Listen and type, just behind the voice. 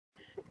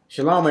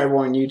Shalom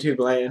everyone in YouTube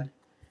land.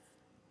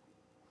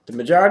 The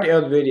majority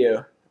of the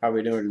video I'll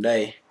be doing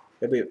today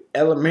will be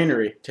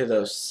elementary to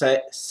those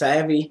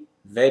savvy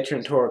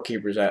veteran Torah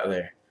keepers out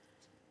there.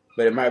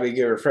 But it might be a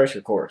good refresher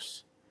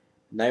course.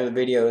 The name of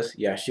the video is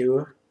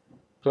Yahshua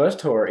plus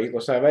Torah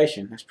equals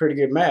salvation. That's pretty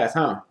good math,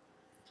 huh?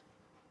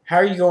 How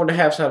are you going to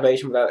have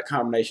salvation without the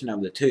combination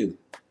of the two?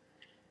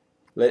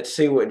 Let's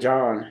see what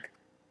John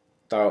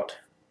thought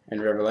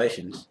in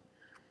Revelations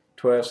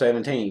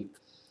 12:17.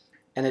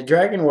 And the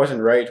dragon was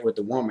enraged with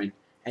the woman,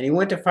 and he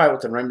went to fight with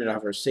the remnant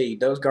of her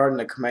seed, those guarding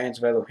the commands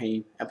of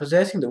Elohim, and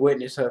possessing the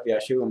witness of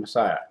Yahshua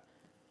Messiah.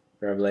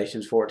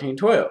 Revelations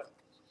 14:12.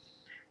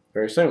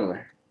 Very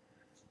similar.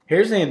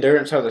 Here's the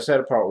endurance of the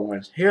set-apart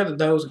ones. Here are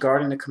those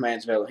guarding the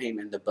commands of Elohim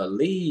and the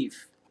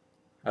belief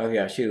of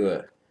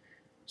Yahshua.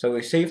 So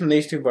we see from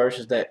these two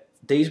verses that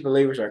these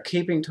believers are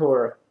keeping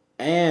Torah,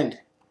 and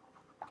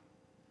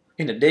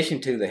in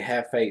addition to, they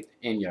have faith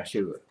in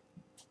Yahshua.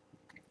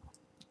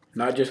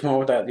 Not just one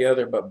without the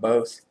other, but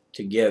both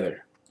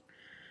together.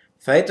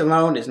 Faith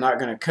alone is not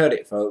going to cut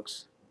it,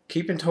 folks.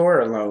 Keeping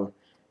Torah alone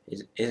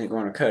isn't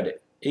going to cut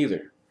it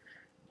either.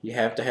 You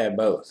have to have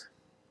both.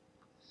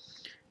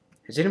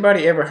 Has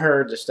anybody ever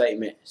heard the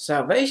statement,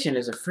 salvation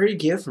is a free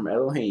gift from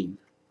Elohim?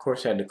 Of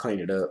course, I had to clean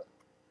it up,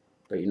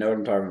 but you know what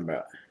I'm talking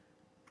about.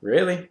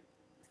 Really?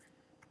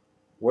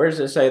 Where does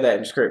it say that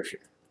in Scripture?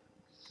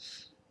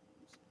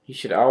 You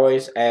should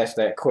always ask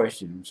that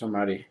question when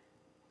somebody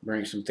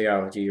brings some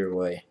theology your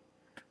way.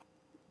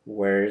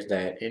 Where is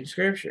that in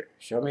Scripture?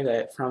 Show me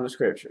that from the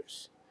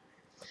Scriptures.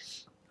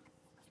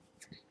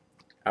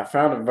 I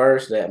found a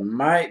verse that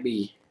might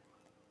be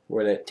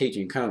where that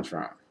teaching comes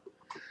from.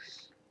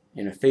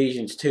 In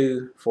Ephesians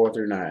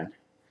 2:4-9.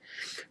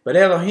 But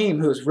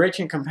Elohim, who is rich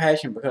in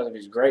compassion because of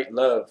his great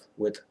love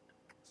with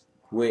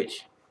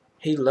which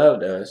he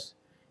loved us,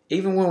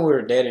 even when we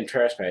were dead in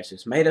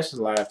trespasses, made us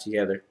alive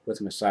together with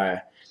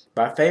Messiah.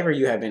 By favor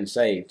you have been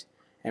saved,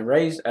 and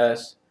raised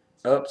us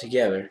up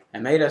together,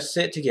 and made us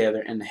sit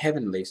together in the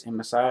heavenlies in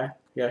Messiah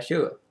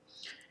Yahshua,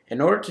 in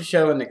order to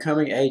show in the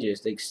coming ages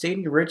the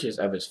exceeding riches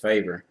of his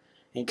favor,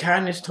 and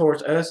kindness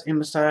towards us in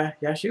Messiah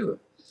Yahshua.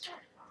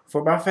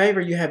 For by favor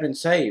you have been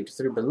saved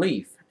through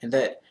belief, and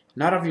that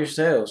not of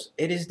yourselves,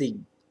 it is the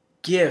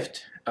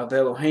gift of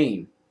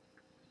Elohim.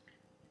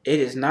 It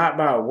is not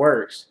by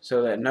works,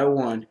 so that no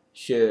one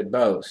should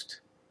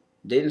boast.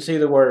 Didn't see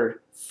the word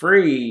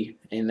free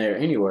in there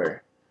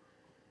anywhere.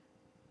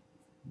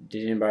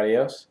 Did anybody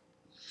else?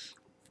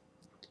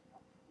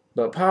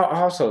 But Paul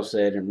also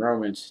said in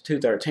Romans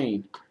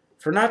 2:13,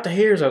 for not the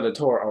hearers of the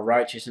Torah are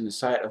righteous in the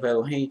sight of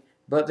Elohim,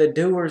 but the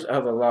doers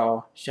of the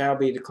law shall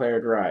be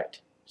declared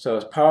right. So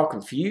is Paul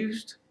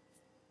confused?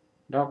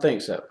 Don't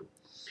think so.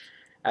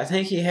 I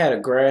think he had a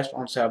grasp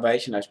on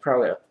salvation that's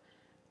probably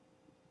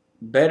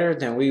better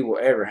than we will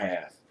ever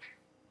have.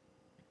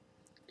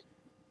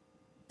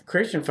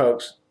 Christian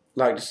folks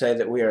like to say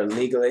that we are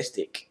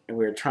legalistic and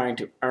we are trying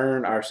to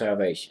earn our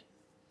salvation.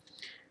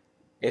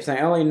 If they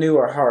only knew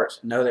our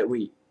hearts, know that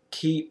we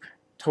keep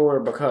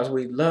Torah because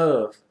we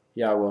love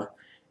Yahweh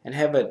and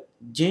have a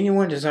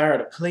genuine desire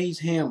to please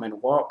him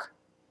and walk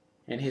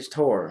in his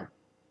Torah.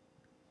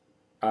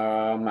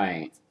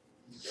 Amen.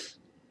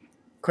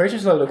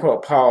 Christians love to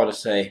quote Paul to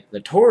say, the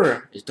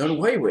Torah is done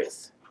away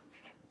with.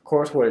 Of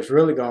course, what is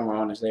really going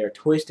on is they are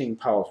twisting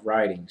Paul's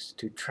writings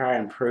to try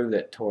and prove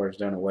that Torah is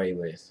done away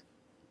with.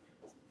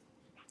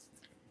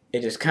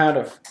 It is kind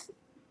of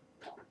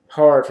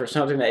hard for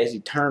something that is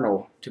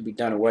eternal to be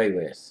done away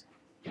with.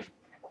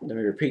 Let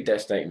me repeat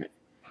that statement.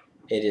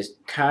 It is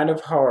kind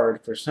of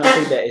hard for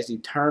something that is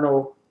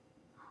eternal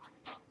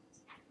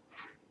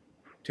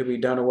to be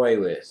done away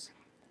with.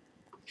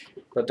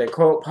 But they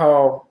quote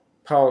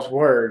Paul's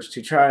words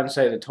to try and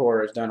say the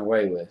Torah is done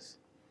away with.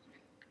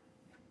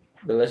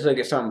 But let's look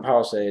at something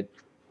Paul said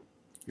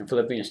in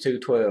Philippians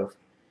 2:12.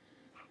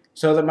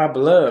 So that my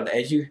beloved,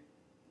 as you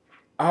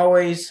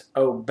always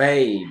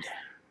obeyed,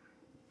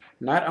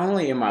 not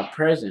only in my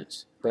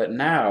presence, but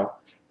now,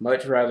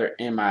 much rather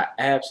in my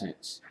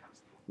absence,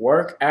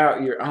 work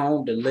out your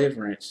own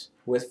deliverance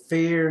with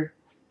fear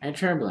and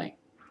trembling.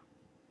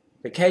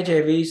 The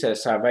KJV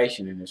says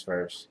salvation in this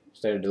verse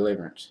instead of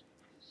deliverance.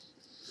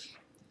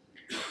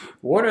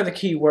 What are the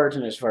key words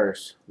in this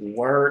verse?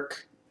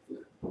 Work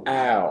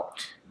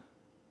out.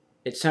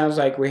 It sounds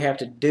like we have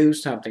to do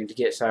something to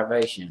get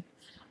salvation.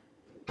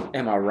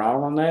 Am I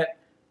wrong on that?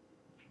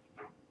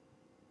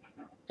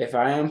 If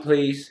I am,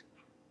 please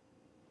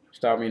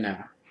stop me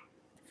now.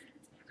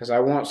 Because I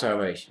want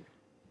salvation.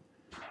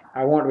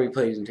 I want to be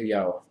pleasing to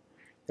y'all.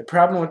 The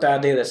problem with the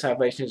idea that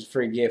salvation is a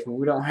free gift when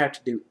we don't have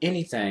to do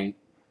anything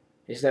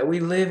is that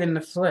we live in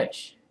the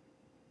flesh,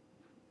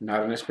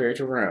 not in the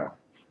spiritual realm.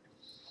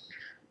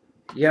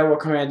 Yahweh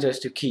commands us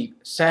to keep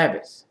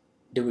Sabbath.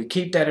 Do we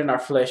keep that in our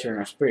flesh or in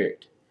our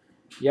spirit?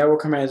 Yahweh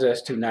commands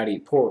us to not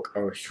eat pork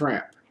or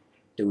shrimp.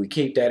 Do we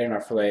keep that in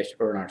our flesh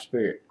or in our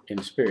spirit? In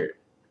the spirit.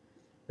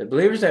 The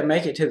believers that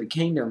make it to the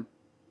kingdom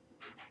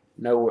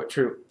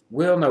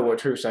will know what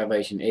true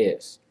salvation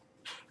is.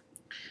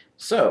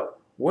 So,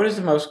 what is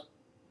the most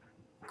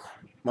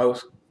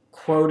most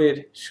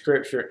quoted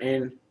scripture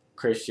in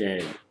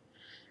Christianity.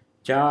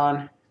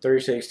 John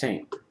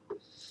 3:16.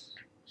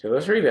 So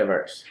let's read that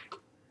verse.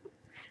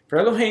 For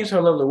Elohim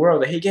so loved the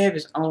world that he gave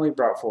his only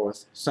brought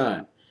forth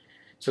Son,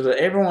 so that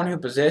everyone who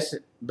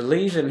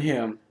believes in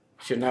him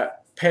should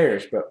not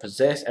perish but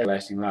possess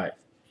everlasting life.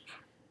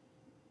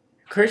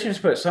 Christians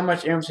put so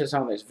much emphasis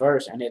on this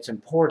verse and its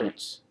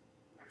importance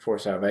for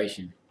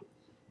salvation,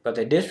 but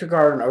they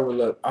disregard and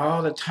overlook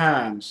all the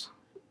times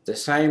the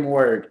same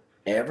word,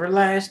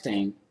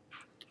 everlasting,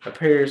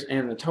 appears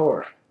in the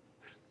Torah.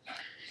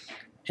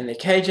 In the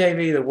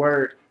KJV, the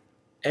word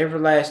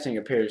everlasting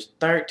appears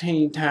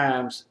 13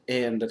 times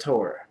in the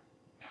Torah.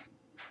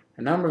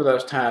 A number of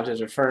those times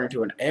is referring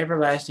to an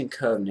everlasting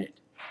covenant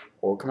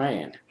or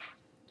command.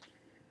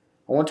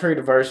 I want to read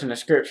a verse in the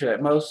scripture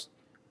that most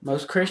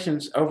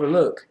Christians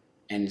overlook,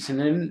 and it's in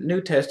the New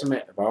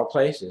Testament of all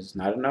places,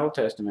 not in the Old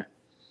Testament.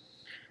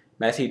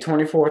 Matthew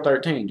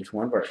 24:13, just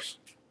one verse.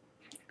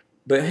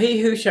 But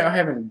he who shall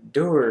have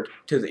endured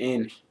to the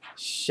end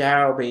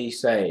shall be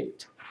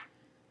saved.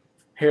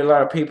 I hear a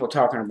lot of people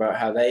talking about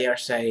how they are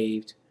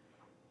saved,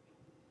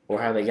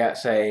 or how they got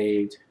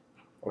saved,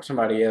 or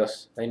somebody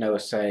else they know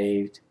is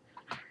saved.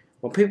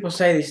 When people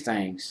say these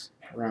things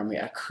around me,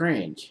 I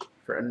cringe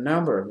for a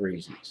number of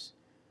reasons.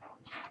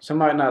 Some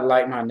might not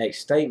like my next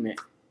statement,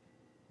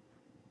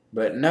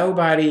 but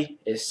nobody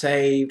is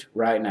saved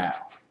right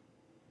now.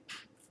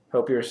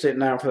 Hope you're sitting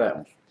down for that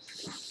one.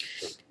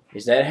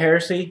 Is that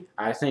heresy?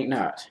 I think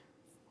not.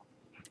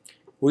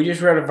 We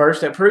just read a verse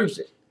that proves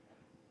it.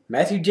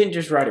 Matthew didn't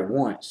just write it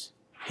once.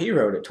 He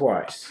wrote it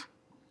twice.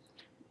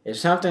 If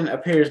something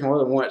appears more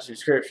than once in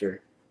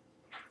Scripture,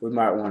 we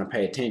might want to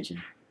pay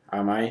attention.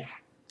 Amen.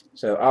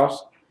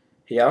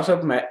 He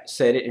also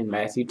said it in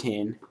Matthew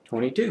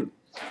 10:22.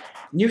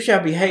 You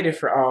shall be hated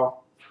for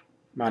all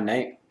for my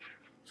name's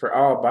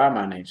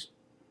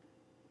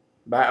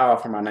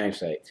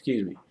sake.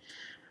 Excuse me.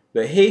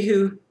 But he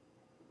who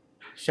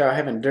shall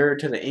have endured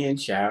to the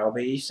end shall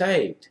be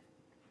saved.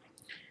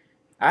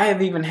 I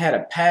have even had a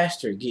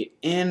pastor get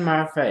in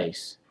my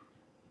face.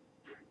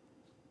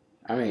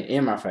 I mean,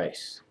 in my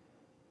face.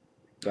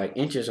 Like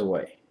inches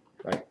away.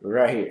 Like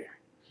right here.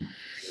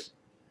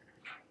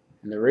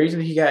 And the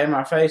reason he got in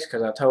my face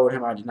because I told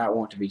him I did not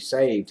want to be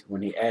saved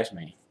when he asked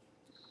me.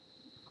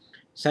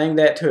 Saying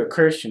that to a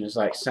Christian is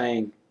like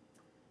saying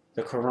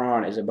the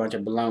Quran is a bunch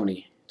of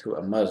baloney to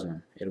a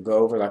Muslim. It'll go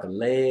over like a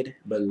lead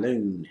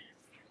balloon.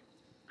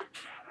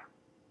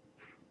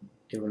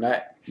 It will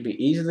not be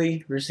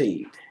easily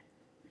received.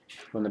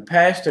 When the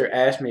pastor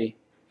asked me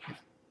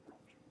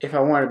if I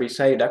wanted to be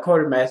saved, I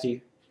quoted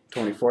Matthew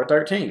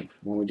 24:13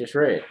 when we just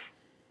read.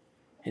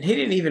 And he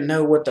didn't even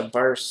know what the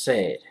verse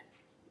said.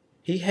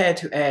 He had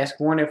to ask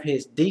one of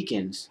his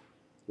deacons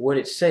what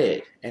it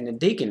said, and the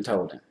deacon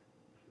told him.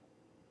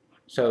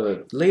 So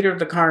the leader of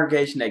the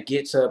congregation that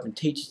gets up and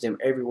teaches them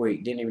every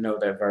week didn't even know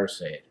what that verse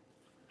said.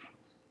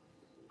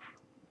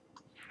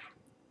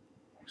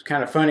 It's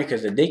kind of funny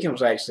because the deacon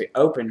was actually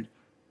open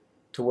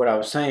to what I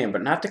was saying,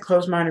 but not the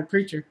closed-minded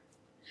preacher.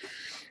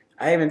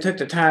 I even took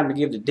the time to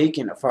give the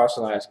deacon a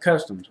fossilized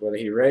customs. Whether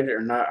he read it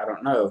or not, I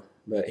don't know,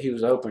 but he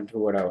was open to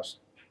what I was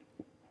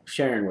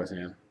sharing with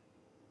him.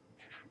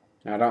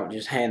 And I don't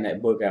just hand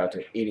that book out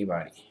to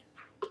anybody.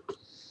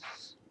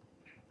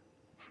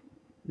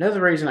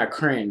 Another reason I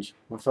cringe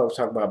when folks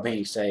talk about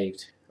being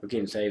saved or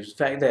getting saved is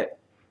the fact that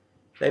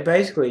they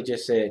basically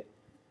just said,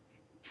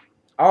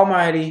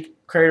 Almighty,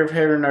 creator of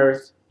heaven and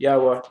earth,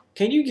 Yahweh,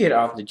 can you get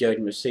off the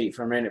judgment seat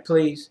for a minute,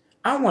 please?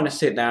 I want to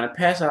sit down and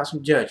pass out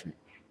some judgment.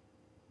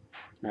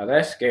 Now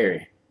that's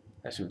scary.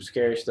 That's some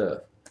scary stuff.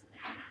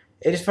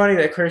 It is funny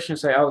that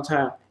Christians say all the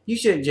time, you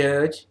shouldn't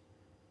judge.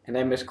 And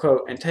they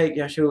misquote and take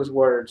Yahshua's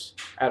words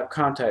out of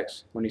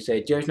context when he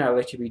said, judge not,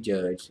 let you be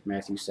judged,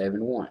 Matthew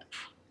 7:1.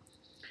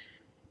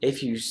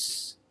 If you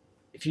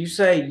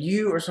say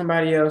you or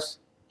somebody else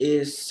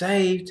is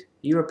saved,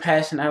 you are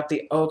passing out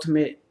the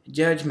ultimate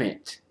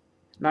judgment.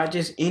 Not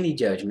just any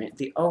judgment,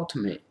 the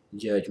ultimate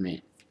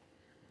judgment.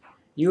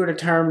 You are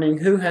determining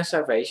who has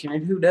salvation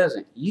and who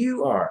doesn't.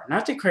 You are,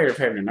 not the creator of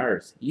heaven and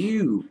earth.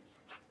 You,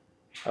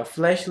 a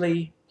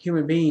fleshly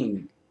human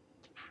being.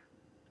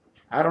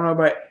 I don't know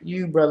about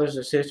you brothers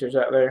and sisters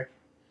out there,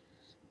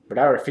 but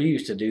I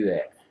refuse to do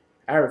that.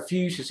 I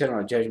refuse to sit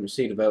on a judgment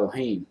seat of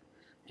Elohim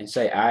and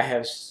say I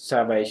have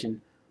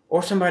salvation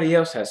or somebody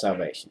else has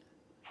salvation.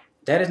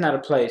 That is not a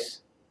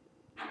place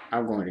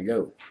I'm going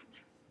to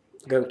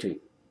go to.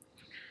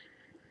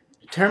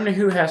 Determining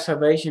who has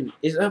salvation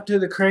is up to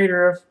the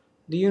creator of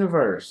the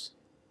universe,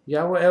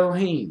 Yahweh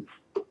Elohim,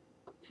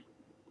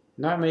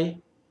 not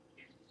me.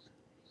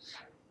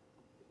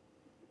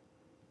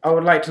 I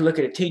would like to look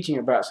at a teaching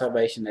about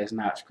salvation that's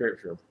not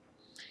scriptural.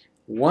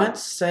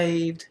 Once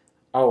saved,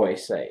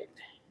 always saved.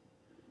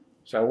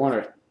 So I want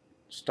to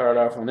start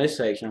off on this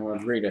section. I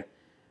want to read a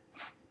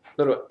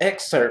little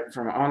excerpt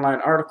from an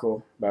online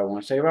article about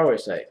once saved,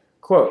 always saved.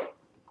 Quote,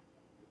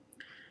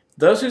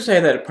 those who say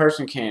that a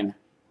person can,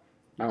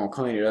 I'm going to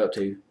clean it up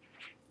too,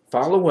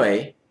 fall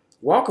away,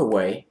 walk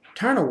away,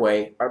 turn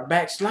away, or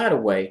backslide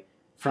away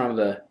from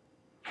the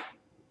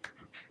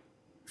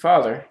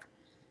Father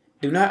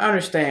do not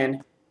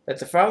understand that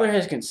the Father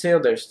has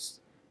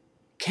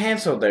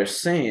canceled their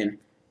sin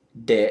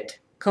debt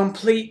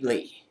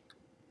completely.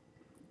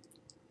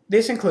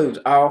 This includes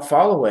all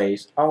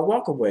fall-aways, all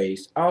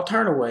walk-aways, all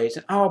turn-aways,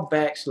 and all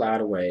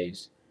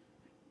backslide-aways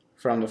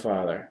from the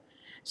Father.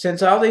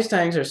 Since all these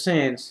things are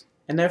sins,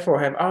 and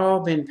therefore have all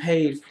been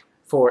paid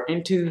for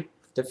into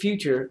the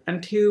future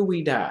until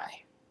we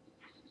die.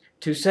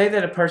 To say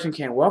that a person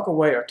can walk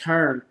away or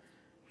turn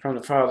from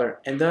the Father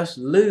and thus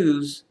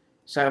lose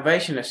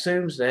salvation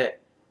assumes that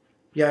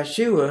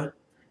Yahshua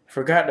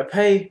forgot to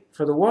pay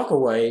for the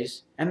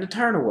walkaways and the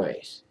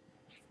turnaways.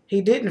 He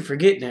didn't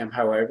forget them,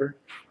 however.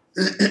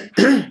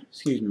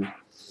 Excuse me.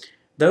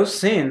 Those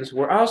sins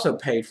were also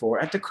paid for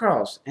at the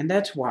cross, and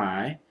that's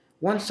why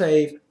once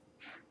saved,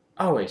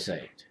 always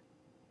saved.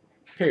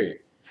 Period.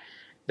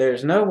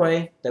 There's no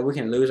way that we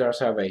can lose our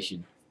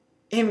salvation.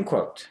 End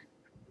quote.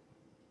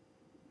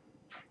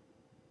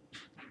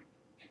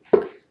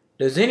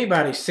 Does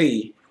anybody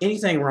see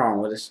anything wrong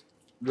with this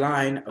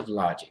line of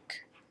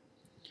logic?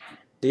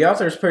 The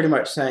author is pretty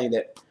much saying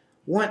that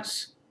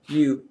once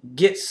you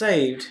get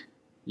saved,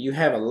 you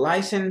have a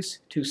license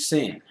to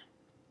sin.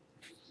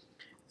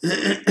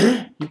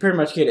 You pretty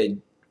much get a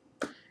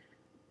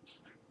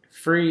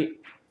free,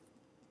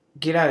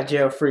 get out of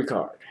jail free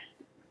card.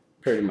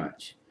 Pretty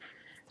much.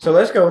 So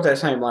let's go with that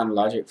same line of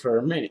logic for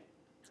a minute.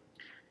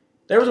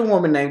 There was a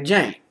woman named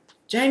Jane.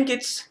 Jane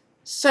gets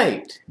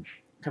saved,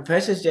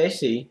 confesses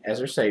JC as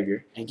her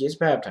Savior, and gets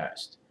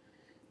baptized.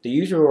 The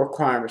usual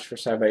requirements for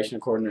salvation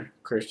according to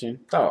Christian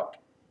thought.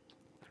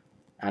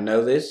 I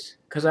know this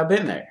because I've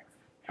been there.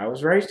 I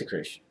was raised a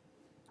Christian.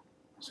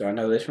 So I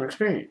know this from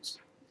experience.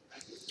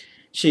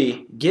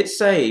 She gets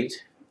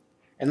saved,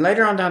 and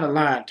later on down the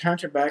line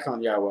turns her back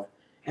on Yahweh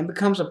and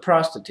becomes a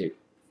prostitute.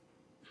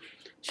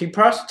 She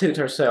prostitutes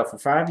herself for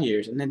 5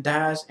 years and then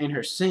dies in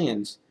her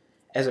sins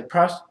as a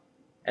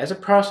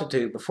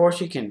prostitute before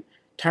she can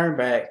turn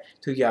back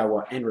to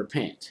Yahweh and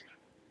repent.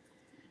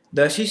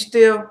 Does she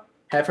still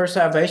have her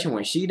salvation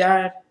when she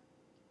died?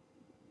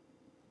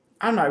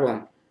 I'm not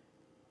going to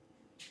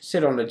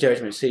sit on the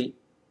judgment seat.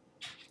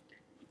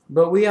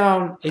 But we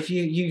all, if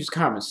you use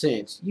common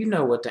sense, you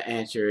know what the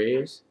answer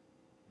is.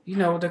 You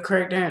know what the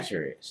correct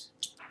answer is.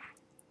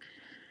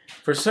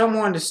 For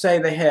someone to say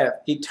they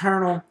have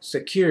eternal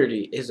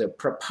security is a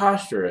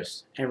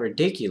preposterous and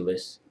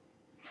ridiculous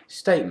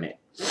statement.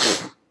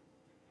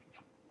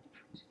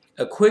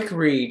 A quick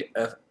read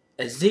of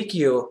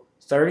Ezekiel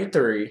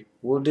 33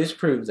 will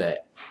disprove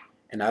that.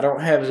 And I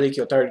don't have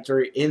Ezekiel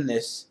 33 in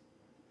this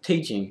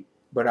teaching,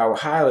 but I will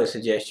highly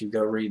suggest you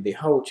go read the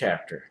whole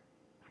chapter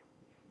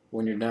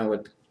when you're done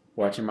with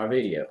watching my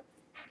video.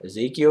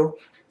 Ezekiel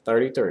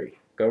 33.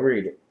 Go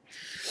read it.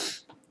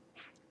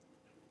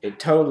 It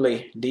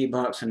totally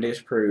debunks and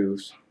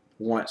disproves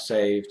once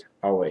saved,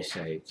 always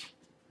saved.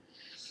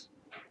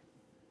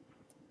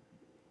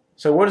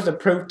 So what is the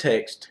proof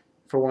text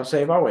for once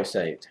saved, always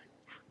saved?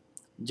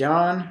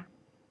 John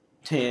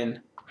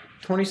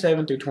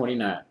 10:27 through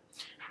 29.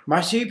 My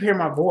sheep hear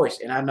my voice,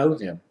 and I know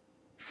them,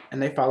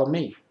 and they follow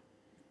me.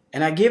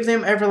 And I give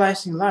them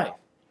everlasting life,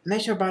 and they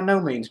shall by no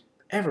means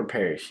ever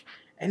perish,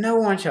 and no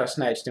one shall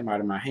snatch them out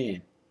of my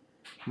hand.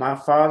 My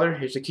Father,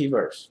 here's the key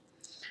verse.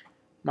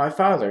 My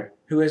Father,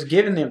 who has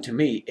given them to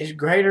me, is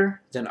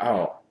greater than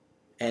all,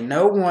 and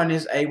no one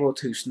is able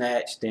to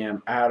snatch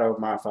them out of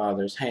my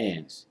Father's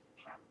hands.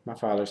 My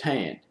Father's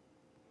hand.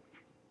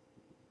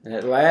 And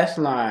that last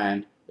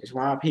line is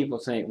why people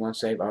think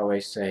once saved,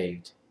 always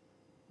saved.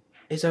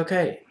 It's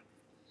okay.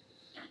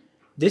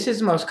 This is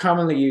the most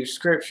commonly used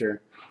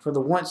scripture for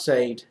the once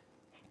saved,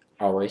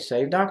 always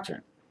saved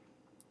doctrine.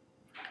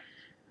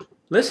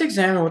 Let's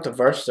examine what the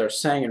verses are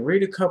saying and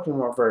read a couple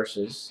more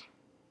verses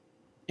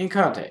in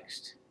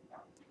context.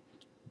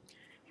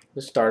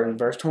 Let's start in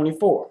verse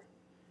 24.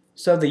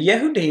 So the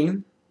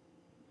Yehudim,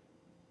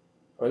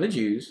 or the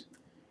Jews,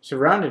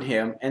 surrounded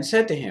him and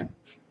said to him,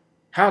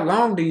 how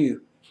long do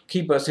you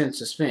keep us in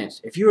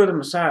suspense? If you are the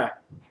Messiah,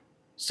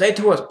 say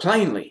to us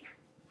plainly.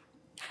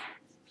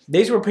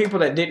 These were people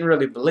that didn't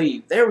really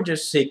believe. They were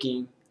just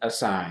seeking a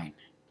sign.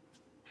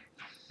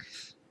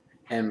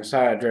 And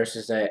Messiah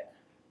addresses that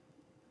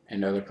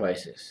in other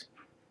places.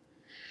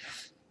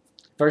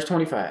 Verse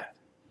 25.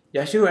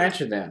 Yahshua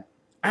answered them,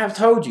 I have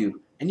told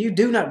you, and you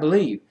do not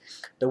believe.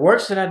 The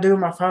works that I do in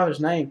my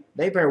Father's name,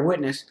 they bear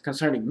witness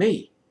concerning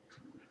me.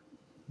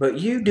 But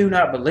you do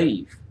not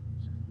believe.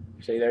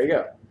 See, there you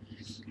go.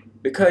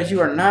 Because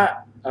you are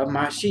not of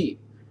my sheep.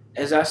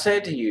 As I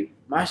said to you,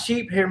 my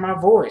sheep hear my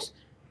voice.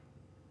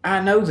 I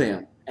know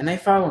them, and they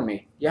follow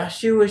me.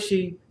 Yahshua's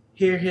sheep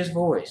hear his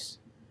voice.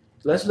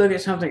 Let's look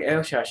at something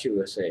else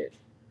Yahshua said.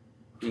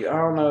 You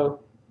all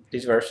know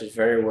these verses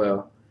very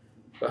well.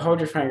 But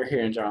hold your finger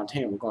here in John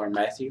 10. We're going to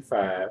Matthew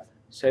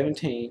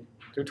 5:17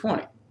 through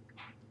 20.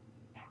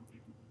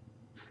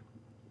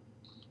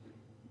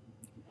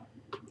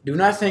 Do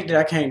not think that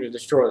I came to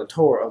destroy the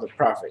Torah of the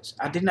prophets.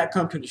 I did not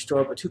come to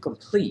destroy, but to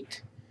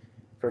complete.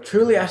 For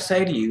truly I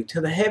say to you,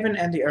 till the heaven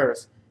and the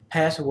earth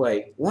pass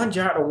away. One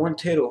jot or one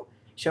tittle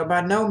shall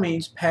by no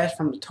means pass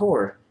from the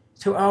Torah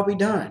till all be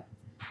done.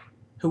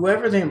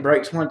 Whoever then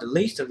breaks one of the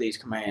least of these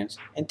commands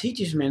and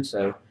teaches men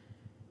so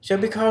shall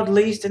be called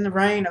least in the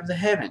reign of the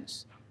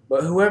heavens.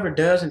 But whoever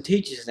does and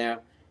teaches them,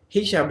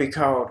 he shall be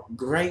called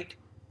great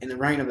in the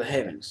reign of the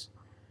heavens.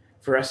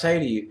 For I say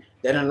to you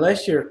that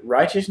unless your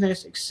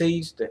righteousness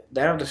exceeds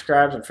that of the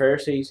scribes and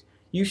Pharisees,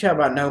 you shall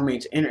by no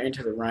means enter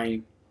into the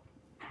reign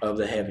of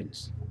the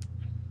heavens.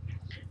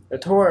 The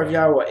Torah of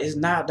Yahweh is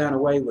not done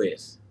away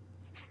with.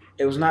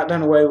 It was not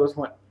done away with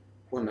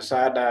when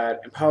Messiah died,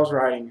 and Paul's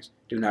writings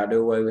do not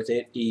do away with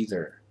it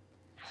either.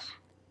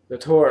 The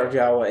Torah of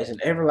Yahweh is an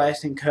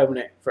everlasting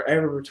covenant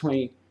forever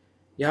between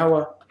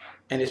Yahweh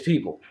and his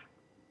people.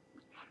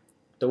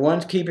 The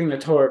ones keeping the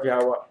Torah of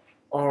Yahweh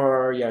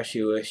are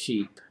Yahshua's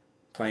sheep,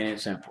 plain and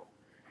simple.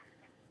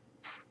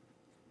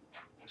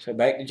 So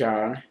back to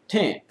John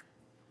 10,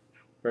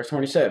 verse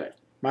 27.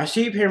 My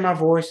sheep hear my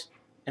voice,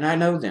 and I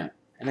know them,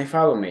 and they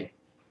follow me.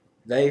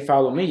 They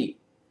follow me.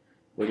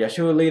 Will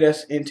Yahshua lead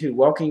us into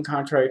walking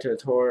contrary to the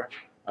Torah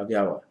of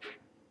Yahweh?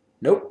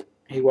 Nope,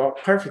 he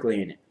walked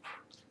perfectly in it.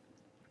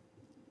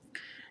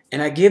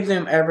 And I give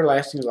them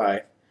everlasting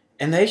life,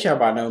 and they shall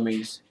by no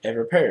means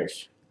ever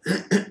perish.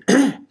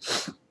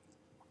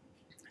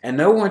 And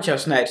no one shall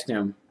snatch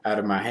them out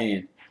of my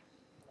hand.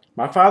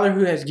 My Father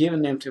who has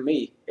given them to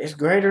me is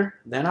greater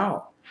than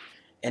all,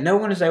 and no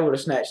one is able to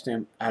snatch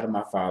them out of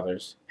my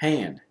Father's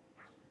hand.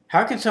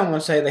 How can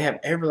someone say they have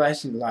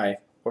everlasting life,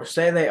 or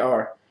say they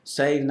are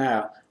saved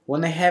now,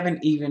 when they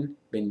haven't even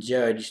been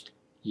judged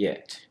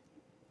yet?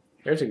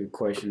 There's a good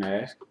question to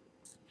ask.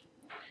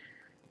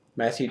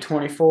 Matthew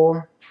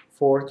 24,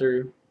 4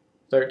 through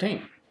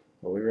 13,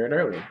 what we read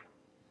earlier.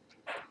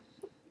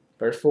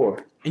 Verse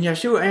 4. And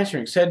Yahshua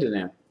answering said to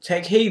them,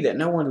 Take heed that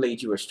no one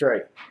leads you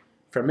astray.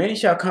 For many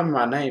shall come in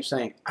my name,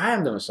 saying, I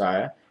am the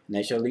Messiah, and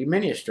they shall lead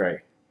many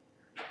astray.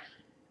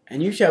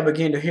 And you shall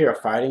begin to hear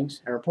of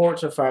fightings, and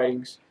reports of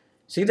fightings.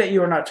 See that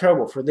you are not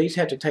troubled, for these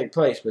have to take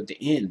place, but the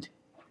end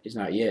is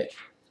not yet.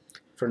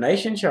 For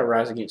nation shall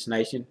rise against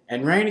nation,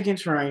 and reign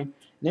against reign, and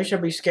there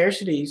shall be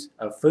scarcities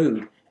of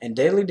food, and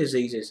daily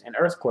diseases, and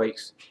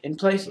earthquakes in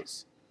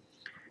places.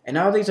 And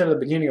all these are the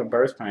beginning of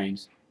birth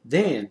pains.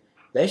 Then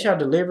they shall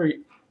deliver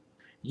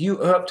you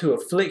up to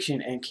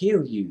affliction and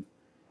kill you,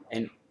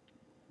 and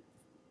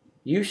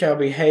you shall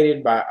be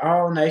hated by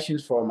all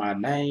nations for my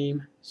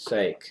name's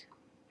sake.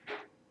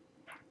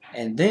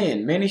 And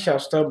then many shall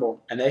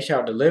stumble, and they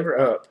shall deliver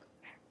up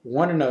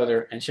one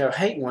another, and shall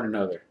hate one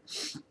another.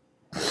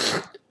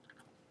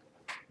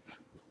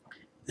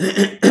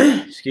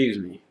 Excuse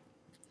me.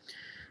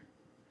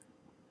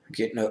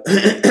 Getting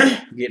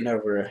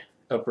over a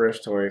upper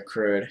respiratory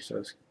crud,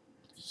 so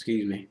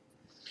excuse me.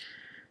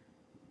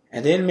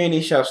 And then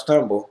many shall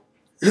stumble,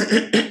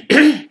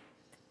 and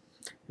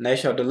they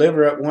shall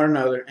deliver up one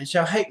another, and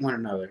shall hate one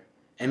another.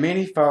 And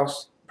many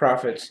false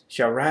prophets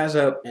shall rise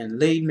up and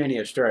lead many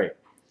astray.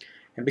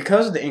 And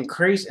because of the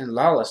increase in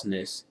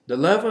lawlessness, the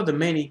love of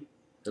many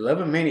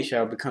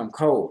shall become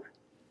cold.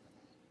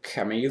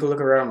 I mean, you can look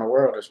around the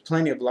world, there's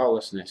plenty of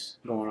lawlessness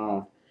going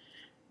on.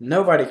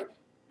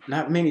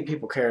 Not many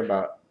people care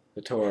about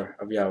the Torah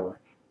of Yahweh.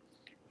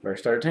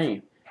 Verse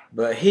 13.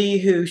 But he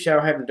who shall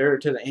have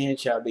endured to the end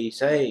shall be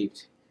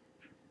saved.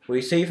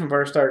 We see from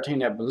verse 13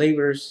 that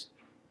believers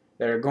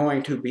that are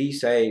going to be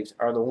saved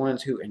are the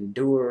ones who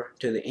endure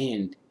to the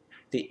end.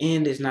 The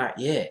end is not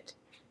yet.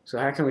 So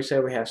how can we say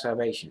we have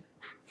salvation?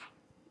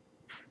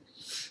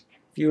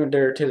 If you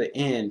endure to the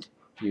end,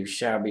 you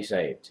shall be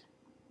saved.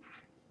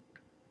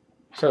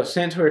 So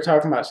since we're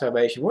talking about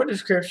salvation, what does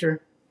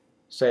Scripture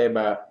say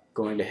about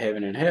going to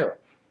heaven and hell?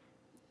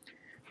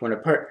 When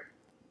a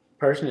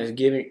person is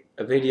giving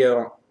a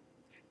video,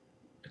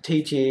 a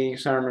teaching,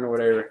 sermon, or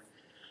whatever,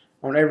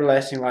 on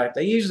everlasting life,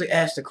 they usually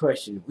ask the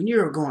question, when you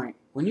are going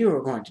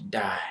to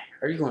die,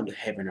 are you going to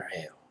heaven or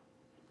hell?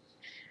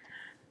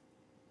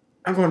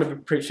 I'm going to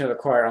preach to the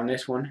choir on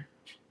this one,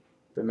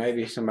 but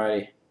maybe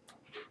somebody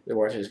that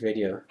watches this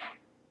video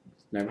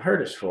never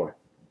heard this before.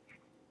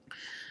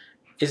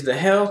 Is the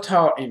hell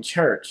taught in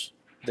church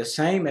the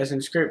same as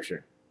in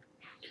Scripture?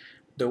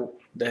 The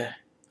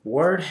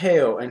word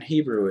hell in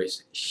Hebrew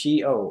is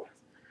Sheol.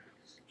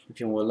 If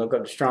you want to look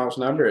up the Strong's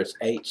number, it's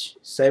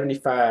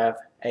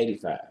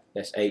H7585.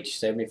 That's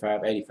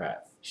H7585.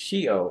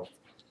 Sheol.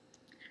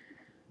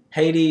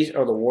 Hades,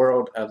 or the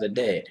world of the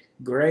dead.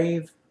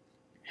 Grave,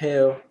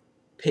 hell,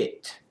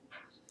 pit.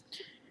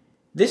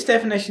 This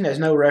definition has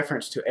no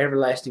reference to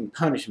everlasting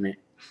punishment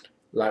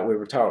like we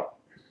were taught.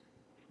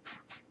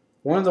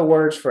 One of the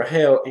words for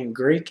hell in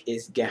Greek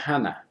is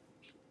Gehenna.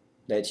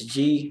 That's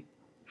G1067.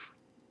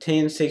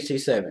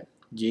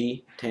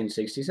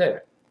 G1067.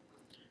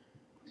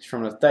 It's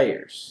from the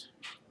Thayers.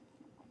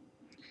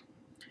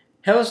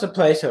 Hell is the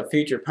place of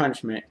future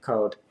punishment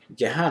called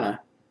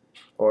Gehenna,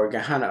 or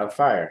Gehenna of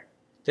fire.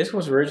 This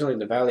was originally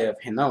the valley of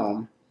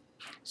Hinnom,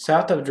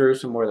 south of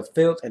Jerusalem, where the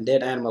filth and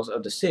dead animals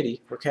of the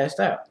city were cast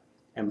out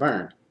and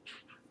burned.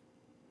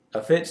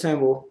 A fit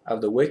symbol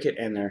of the wicked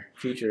and their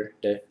future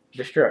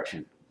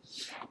destruction.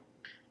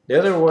 The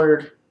other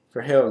word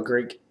for hell in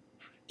Greek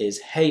is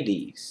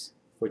Hades,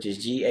 which is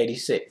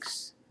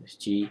G86. It's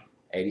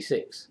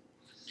G86.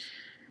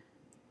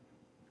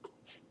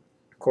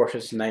 Of course,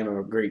 it's the name of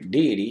a Greek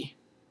deity.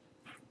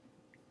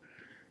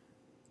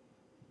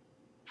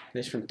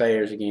 This from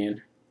Thayer's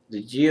again.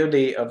 The God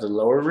of the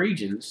lower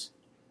regions,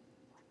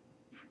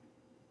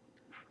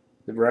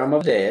 the realm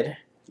of the dead.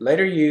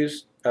 Later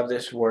use of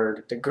this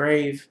word, the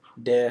grave,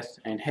 death,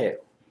 and hell.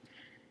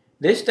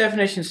 This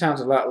definition sounds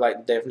a lot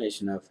like the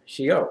definition of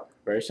Sheol.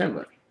 Very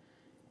similar.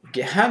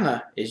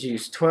 Gehenna is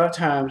used 12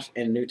 times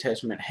in the New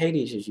Testament.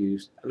 Hades is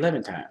used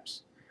 11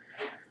 times.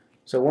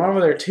 So why were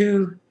there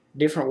two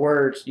different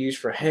words used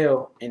for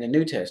hell in the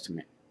New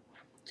Testament?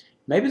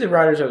 Maybe the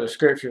writers of the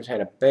scriptures had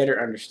a better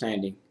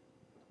understanding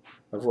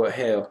of what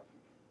hell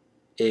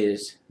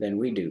is than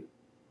we do.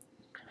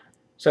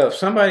 So if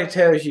somebody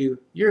tells you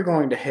you're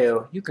going to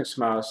hell, you can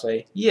smile and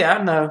say, yeah,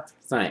 I know,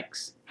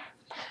 thanks.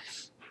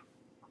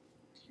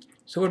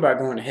 So what about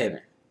going to heaven?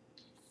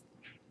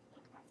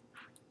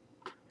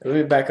 Let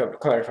me back up to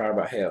clarify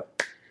about hell.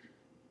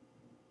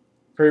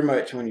 Pretty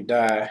much when you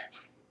die,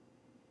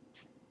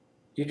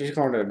 you're just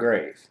going to the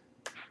grave.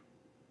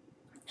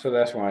 So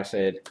that's why I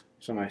said,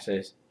 somebody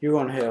says, you're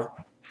going to hell.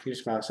 You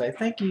just smile and say,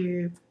 thank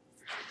you.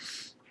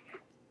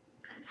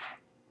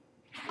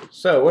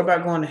 So what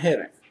about going to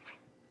heaven?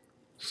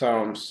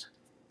 Psalms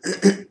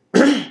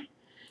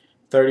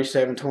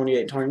 37,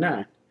 28,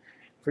 29.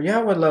 For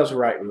Yahweh loves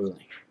right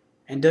ruling,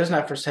 and does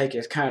not forsake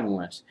his kind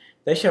ones.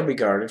 They shall be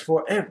guarded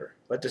forever.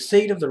 But the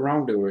seed of the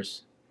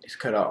wrongdoers is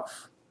cut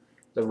off.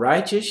 The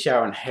righteous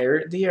shall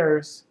inherit the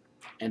earth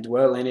and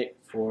dwell in it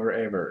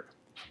forever.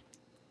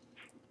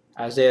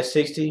 Isaiah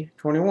 60,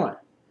 21.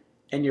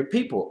 And your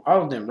people,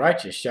 all of them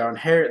righteous, shall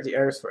inherit the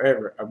earth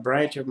forever, a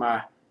branch of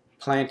my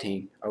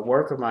planting, a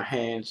work of my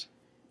hands,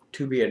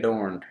 to be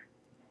adorned.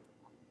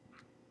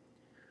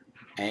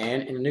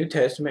 And in the New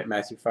Testament,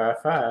 Matthew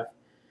 5, 5,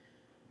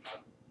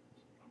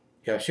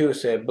 Yahshua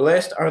said,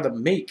 blessed are the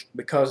meek,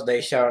 because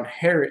they shall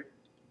inherit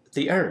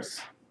the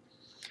earth.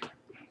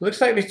 Looks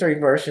like these three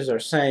verses are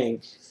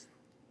saying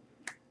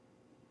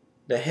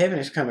that heaven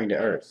is coming to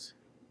earth.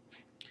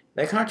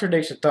 That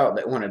contradicts the thought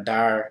that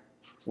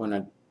when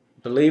a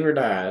believer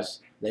dies,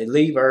 they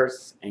leave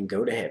earth and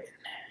go to heaven.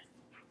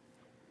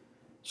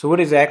 So what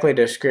exactly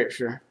does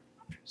Scripture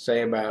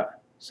say about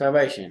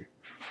salvation?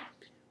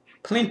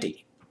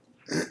 Plenty.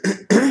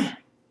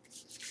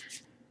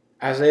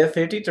 Isaiah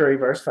 53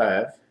 verse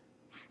 5,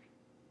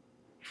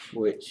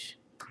 which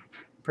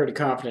pretty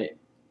confident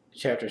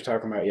chapter is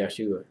talking about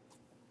Yahshua.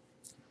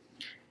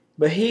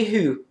 But he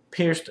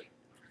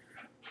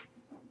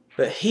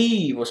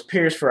was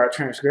pierced for our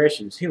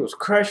transgressions, he was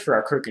crushed for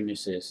our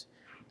crookednesses.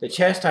 The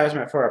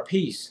chastisement for our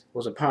peace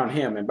was upon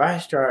him, and by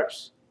his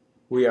stripes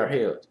we are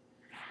healed.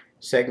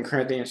 2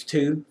 Corinthians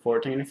 2,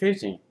 14 and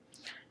 15.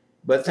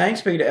 But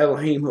thanks be to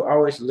Elohim, who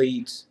always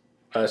leads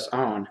us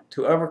on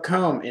to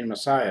overcome in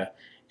Messiah,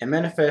 and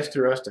manifest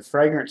through us the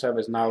fragrance of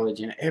his knowledge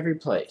in every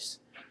place.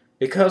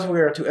 Because we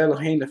are to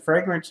Elohim the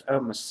fragrance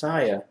of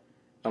Messiah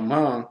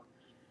among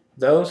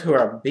those who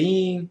are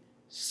being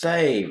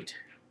saved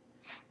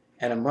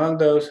and among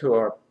those who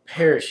are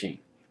perishing.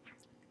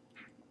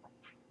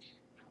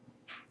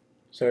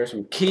 So there's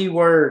some key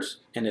words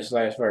in this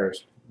last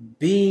verse.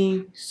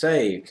 Being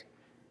saved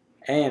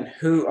and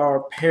who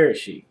are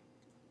perishing.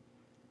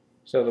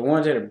 So the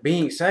ones that are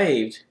being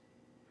saved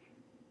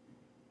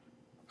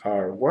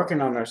are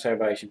working on their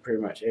salvation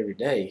pretty much every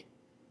day.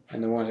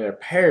 And the ones that are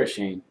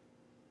perishing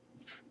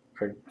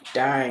are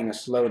dying a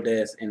slow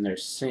death in their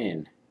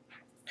sin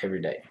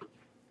every day.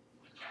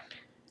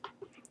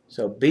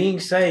 So being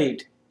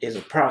saved is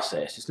a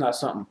process. It's not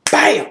something,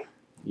 bam,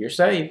 you're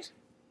saved.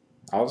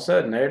 All of a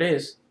sudden, there it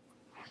is.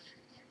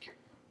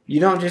 You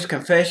don't just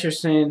confess your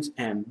sins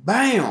and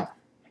bam,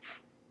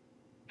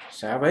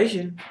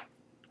 salvation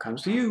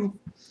comes to you.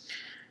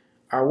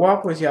 Our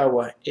walk with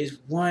Yahweh is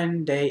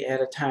one day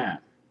at a time.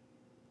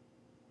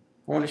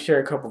 I want to share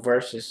a couple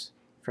verses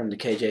from the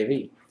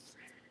KJV.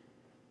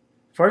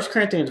 1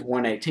 Corinthians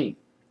 1:18.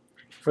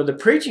 For the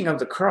preaching of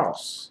the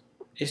cross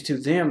is to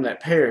them that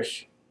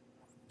perish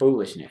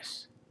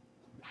foolishness,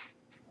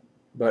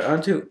 but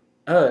unto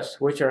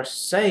us which are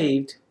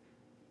saved,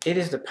 it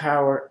is the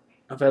power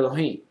of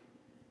Elohim.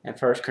 And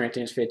 1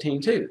 Corinthians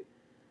 15:2.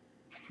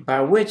 By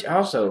which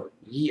also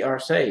ye are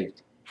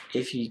saved,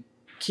 if ye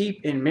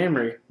keep in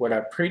memory what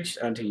I preached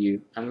unto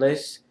you,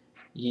 unless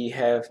ye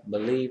have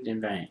believed in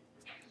vain.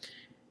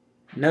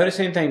 Notice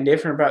anything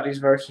different about these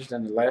verses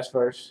than the last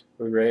verse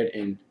we read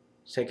in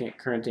 2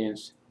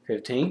 Corinthians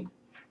 15?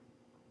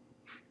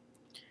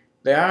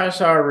 The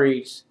ISR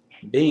reads,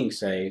 being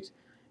saved,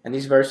 and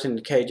these verses in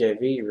the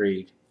KJV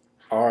read,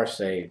 are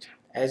saved,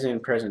 as in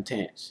present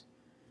tense.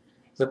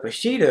 The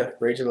Peshitta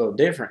reads a little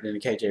different than the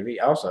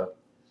KJV also.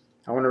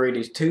 I want to read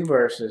these two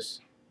verses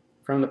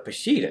from the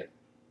Peshitta.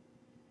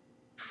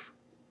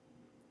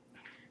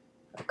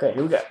 Okay,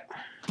 here we go.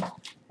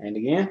 And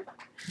again,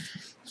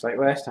 just like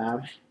last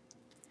time.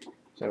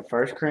 So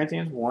 1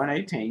 Corinthians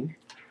 1:18.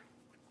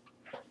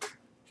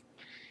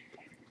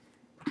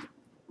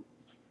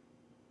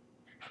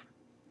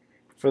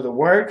 For the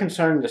word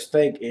concerning the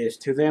stake is,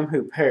 to them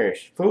who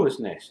perish,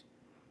 foolishness,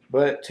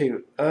 but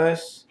to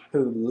us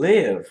who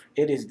live,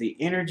 it is the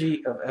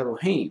energy of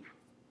Elohim.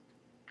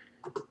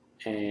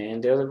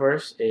 And the other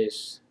verse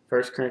is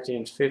 1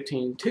 Corinthians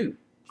 15:2.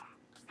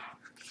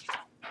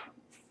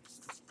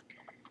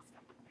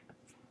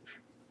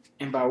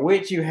 And by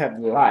which you have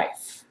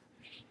life.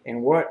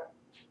 And what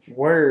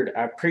word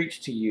I preach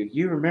to you,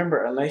 you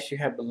remember unless you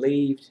have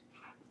believed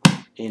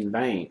in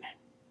vain.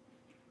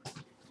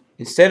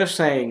 Instead of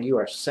saying you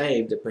are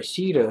saved, the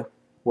Peshitta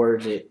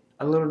words it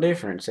a little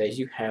different. It says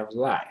you have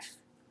life.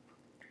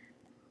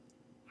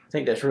 I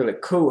think that's really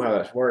cool how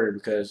that's worded,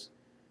 because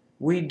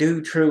we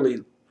do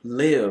truly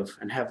live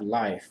and have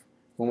life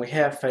when we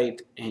have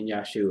faith in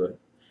Yahshua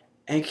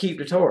and keep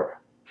the Torah.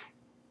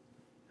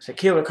 It's a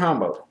killer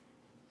combo.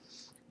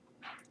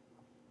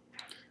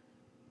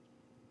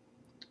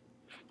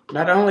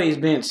 Not only is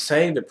being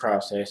saved a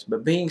process,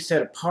 but being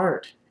set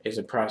apart is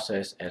a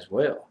process as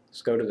well.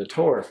 Let's go to the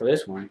Torah for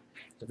this one.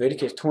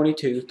 Leviticus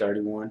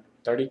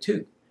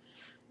 22:31-32.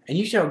 And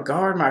you shall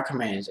guard my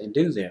commands and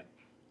do them.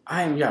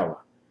 I am Yahweh.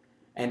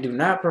 And do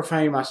not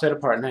profane my set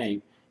apart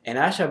name. And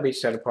I shall be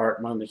set apart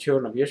among the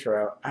children of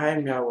Israel. I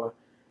am Yahweh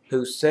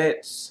who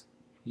sets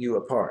you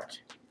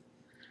apart.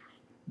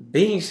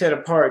 Being set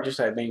apart, just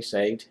like being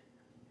saved,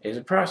 is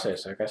a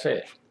process, like I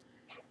said.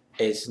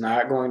 It's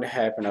not going to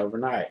happen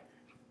overnight.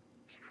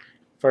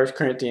 1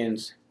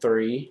 Corinthians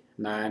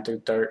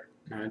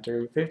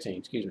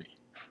 3:9-15.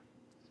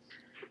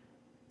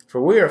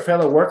 For we are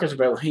fellow workers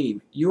of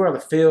Elohim. You are the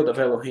field of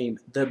Elohim,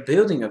 the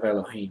building of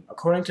Elohim,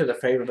 according to the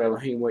favor of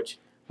Elohim, which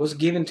was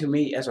given to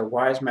me as a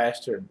wise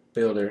master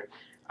builder.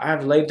 I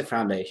have laid the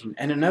foundation,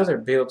 and another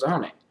builds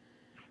on it.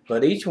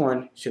 But each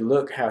one should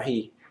look how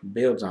he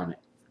builds on it.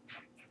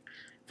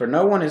 For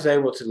no one is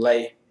able to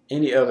lay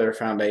any other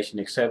foundation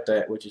except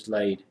that which is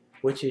laid,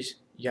 which is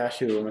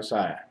Yahshua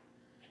Messiah.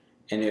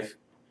 And if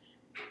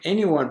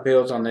anyone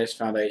builds on this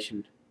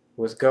foundation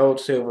with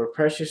gold, silver,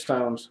 precious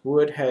stones,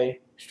 wood,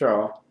 hay,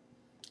 straw,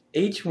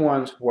 each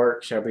one's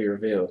work shall be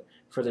revealed,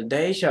 for the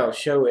day shall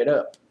show it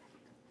up,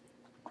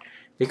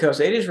 because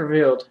it is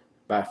revealed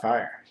by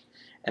fire,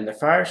 and the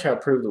fire shall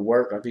prove the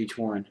work of each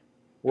one,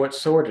 what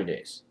sort it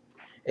is.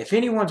 If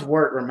anyone's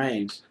work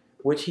remains,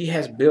 which he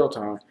has built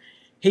on,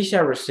 he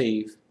shall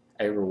receive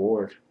a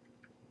reward.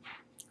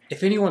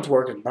 If anyone's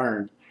work is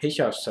burned, he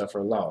shall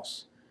suffer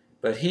loss,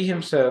 but he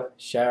himself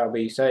shall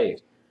be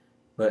saved,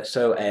 but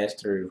so as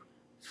through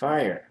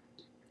fire.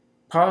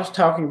 Paul's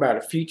talking about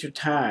a future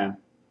time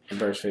in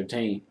verse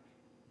 15.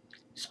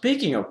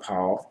 Speaking of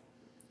Paul,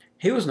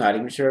 he was not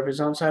even sure of his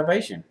own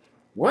salvation.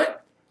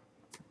 What?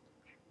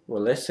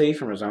 Well, let's see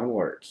from his own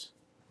words.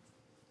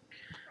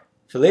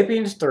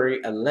 Philippians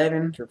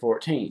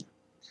 3:11-14.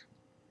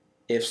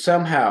 If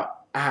somehow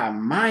I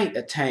might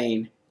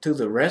attain to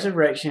the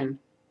resurrection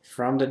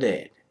from the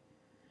dead.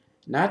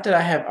 Not that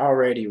I have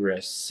already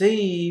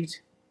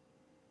received.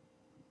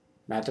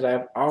 Not that I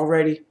have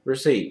already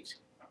received.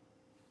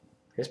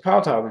 It's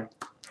Paul talking.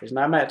 It's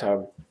not Matt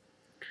talking.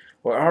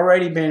 Or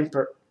already been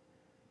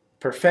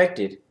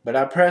perfected, but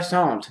I press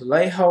on to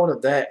lay hold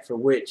of that for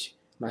which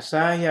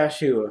Messiah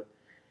Yahshua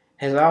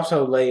has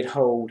also laid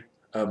hold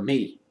of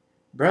me.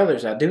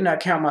 Brothers, I do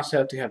not count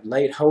myself to have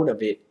laid hold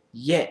of it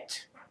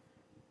yet,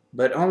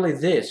 but only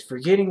this,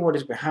 forgetting what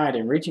is behind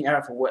and reaching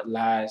out for what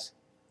lies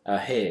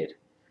ahead.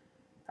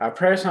 I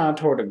press on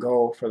toward the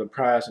goal for the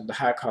prize of the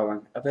high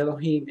calling of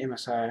Elohim and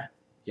Messiah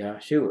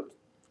Yahshua.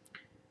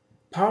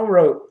 Paul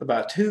wrote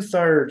about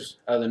 2/3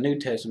 of the New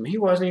Testament. He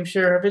wasn't even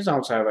sure of his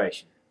own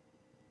salvation.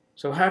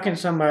 So how can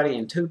somebody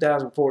in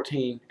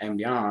 2014 and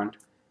beyond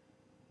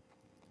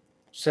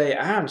say,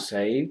 I'm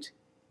saved,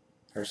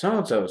 or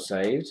so-and-so is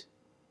saved?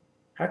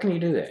 How can you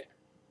do that?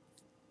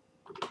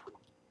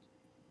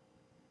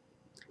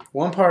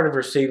 One part of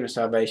receiving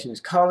salvation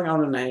is calling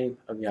on the name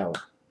of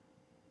Yahweh.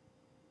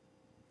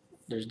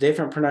 There's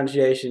different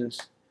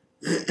pronunciations.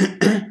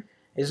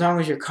 As long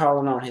as you're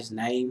calling on his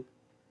name,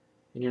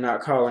 and you're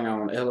not calling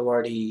on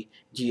L-O-R-D,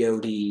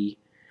 G-O-D,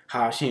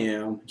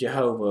 Hashem,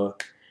 Jehovah,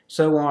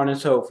 so on and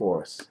so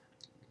forth.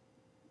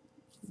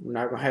 We're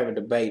not going to have a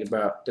debate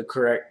about the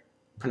correct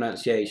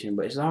pronunciation,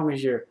 but as long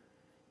as you're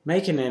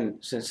making a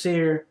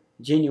sincere,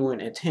 genuine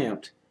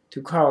attempt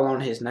to call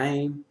on his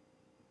name,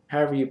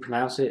 however you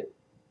pronounce it,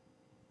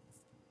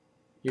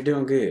 you're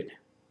doing good.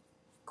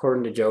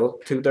 According to Joel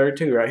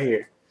 2:32 right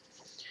here.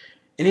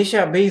 And it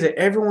shall be that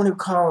everyone who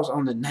calls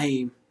on the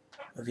name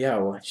of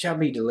Yahweh shall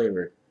be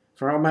delivered.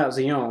 From Mount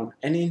Zion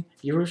and in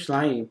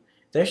Jerusalem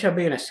there shall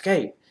be an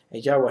escape,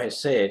 as Yahweh has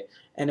said,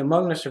 and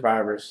among the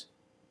survivors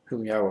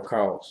whom Yahweh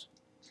calls.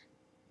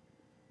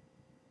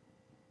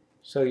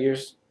 So you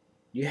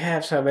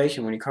have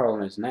salvation when you call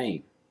on his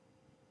name.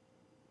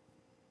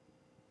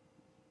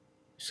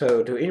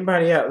 So to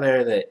anybody out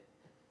there that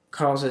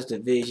causes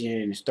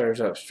division and stirs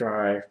up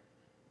strife,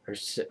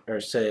 or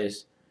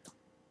says,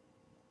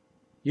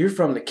 you're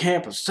from the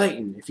camp of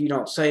Satan if you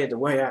don't say it the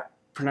way I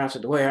pronounce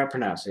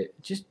it,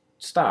 just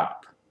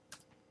stop.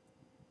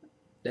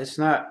 That's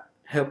not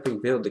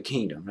helping build the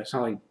kingdom. That's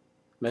only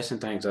messing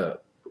things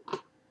up.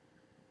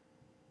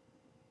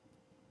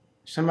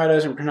 somebody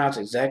doesn't pronounce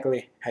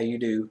exactly how you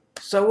do,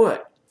 so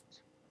what?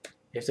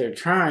 If they're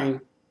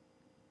trying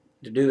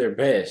to do their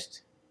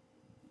best,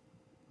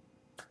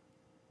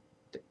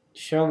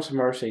 show them some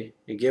mercy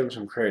and give them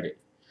some credit.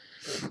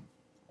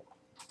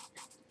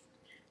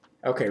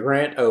 Okay,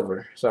 rant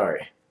over.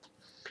 Sorry.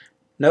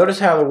 Notice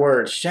how the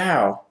word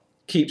shall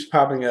keeps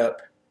popping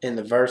up in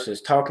the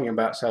verses talking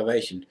about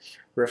salvation,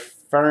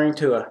 referring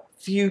to a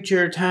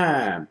future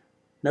time.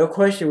 No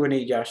question we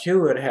need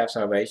Yahshua to have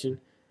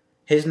salvation.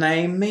 His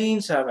name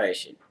means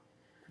salvation.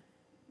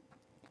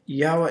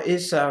 Yahweh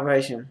is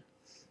salvation,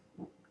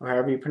 or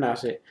however you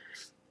pronounce it,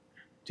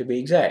 to be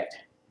exact.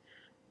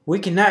 We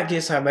cannot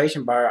get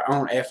salvation by our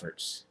own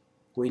efforts.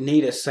 We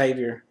need a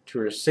Savior to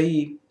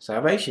receive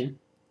salvation.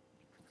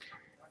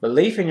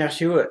 Belief in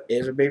Yahshua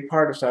is a big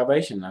part of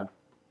salvation, though.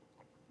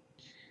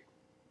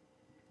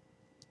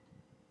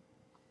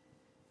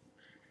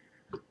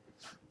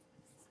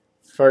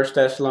 First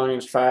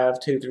Thessalonians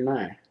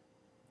 5:2-9.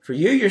 For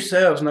you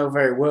yourselves know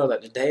very well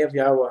that the day of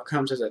Yahweh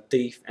comes as a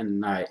thief in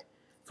the night.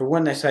 For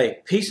when they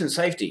say, peace and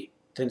safety,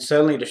 then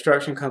suddenly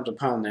destruction comes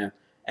upon them,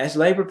 as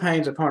labor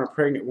pains upon a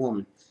pregnant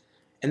woman.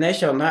 And they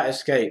shall not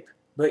escape.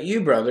 But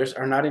you, brothers,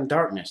 are not in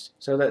darkness,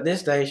 so that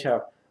this day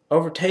shall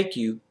overtake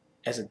you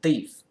as a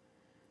thief.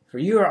 For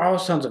you are all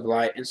sons of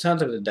light and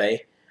sons of the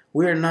day.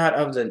 We are not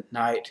of the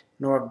night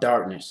nor of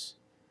darkness.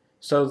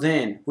 So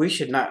then, we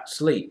should not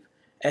sleep,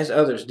 as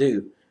others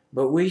do,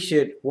 but we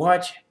should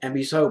watch and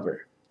be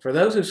sober. For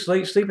those who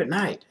sleep, sleep at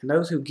night, and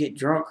those who get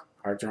drunk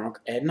are drunk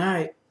at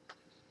night.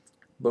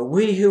 But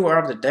we who are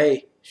of the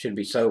day should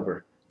be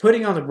sober,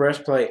 putting on the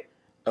breastplate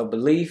of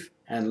belief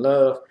and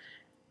love,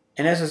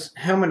 and as a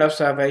helmet of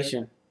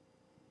salvation,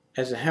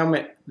 as a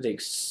helmet, the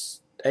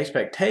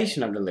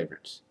expectation of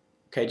deliverance.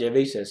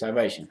 KJV says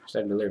salvation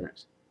instead of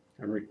deliverance.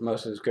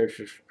 Most of the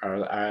scriptures are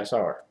the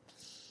ISR.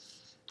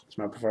 It's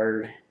my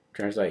preferred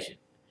translation.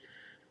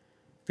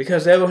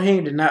 Because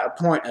Elohim did not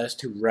appoint us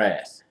to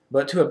wrath,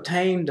 but to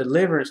obtain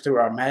deliverance through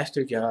our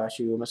Master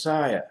Yahshua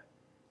Messiah.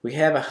 We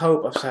have a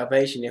hope of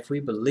salvation if we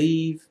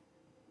believe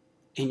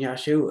in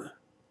Yahshua.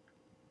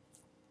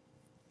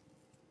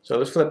 So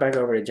let's flip back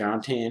over to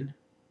John 10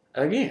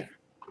 again.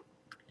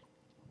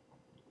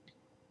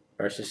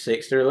 Verses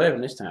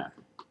 6-11 this time.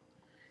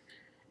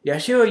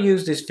 Yahshua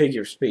used this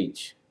figure of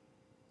speech,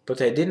 but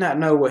they did not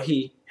know what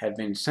he had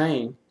been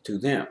saying to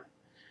them.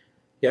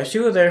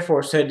 Yahshua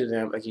therefore said to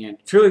them again,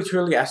 truly,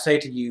 truly, I say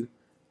to you,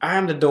 I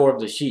am the door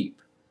of the sheep.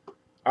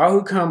 All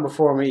who come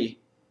before me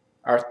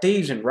are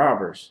thieves and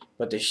robbers,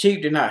 but the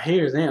sheep did not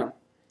hear them.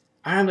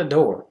 I am the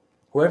door.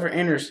 Whoever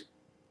enters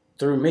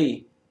through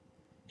me,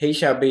 he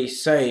shall be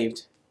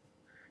saved,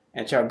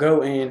 and shall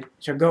go in,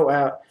 shall go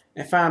out,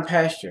 and find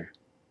pasture.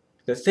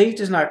 The thief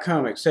does not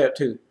come except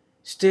to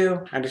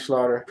steal and to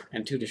slaughter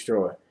and to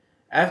destroy.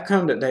 I have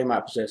come that they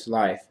might possess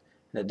life,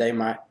 that they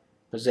might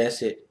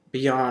possess it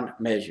beyond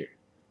measure.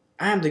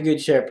 I am the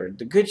good shepherd.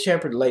 The good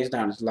shepherd lays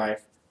down his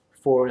life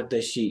for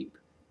the sheep.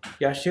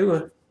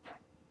 Yahshua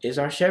is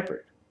our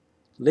shepherd,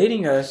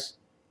 leading us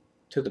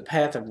to the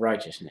path of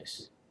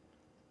righteousness.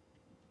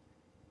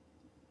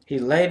 He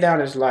laid down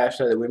his life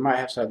so that we might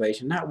have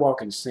salvation, not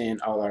walk in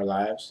sin all our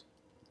lives.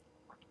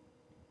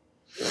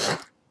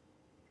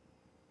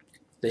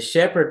 The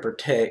shepherd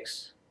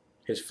protects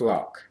his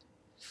flock.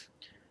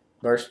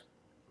 Verse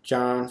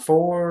John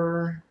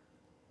 4,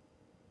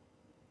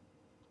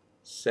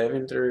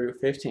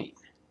 7-15.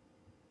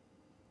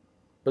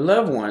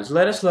 Beloved ones,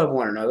 let us love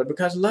one another,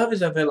 because love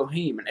is of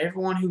Elohim, and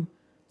everyone who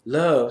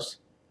loves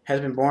has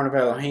been born of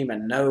Elohim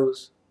and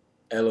knows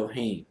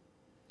Elohim.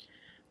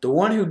 The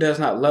one who does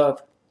not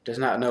love does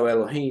not know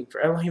Elohim,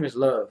 for Elohim is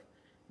love.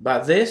 By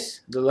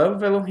this, the love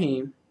of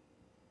Elohim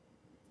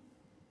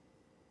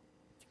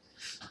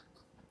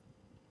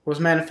was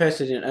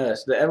manifested in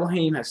us, that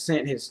Elohim has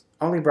sent his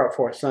only brought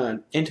forth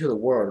Son into the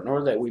world in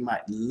order that we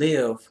might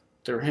live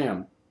through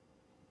him.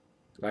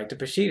 Like the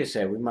Peshitta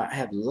said, we might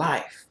have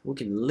life. We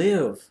can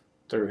live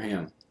through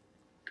him.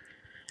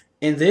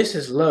 And this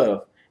is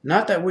love.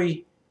 Not that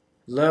we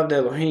loved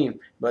Elohim,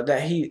 but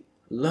that he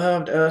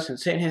loved us and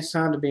sent his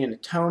Son to be an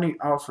atoning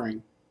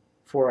offering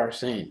for our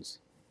sins.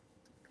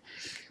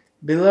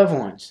 Beloved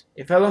ones,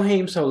 if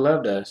Elohim so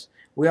loved us,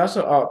 we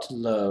also ought to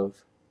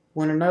love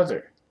one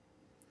another.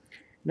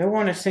 No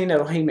one has seen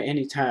Elohim at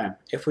any time.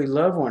 If we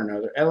love one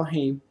another,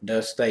 Elohim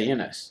does stay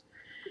in us,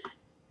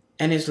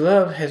 and his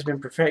love has been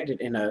perfected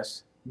in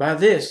us. By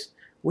this,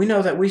 we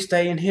know that we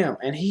stay in him,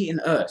 and he in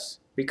us,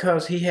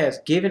 because he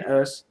has given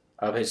us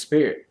of his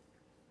Spirit.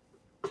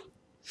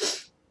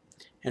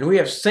 And we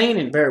have seen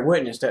and bear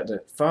witness that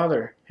the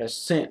Father has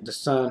sent the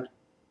Son,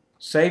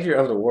 Savior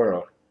of the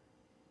world.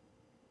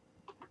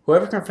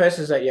 Whoever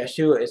confesses that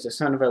Yahshua is the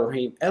Son of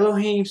Elohim,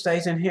 Elohim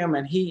stays in him,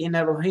 and he in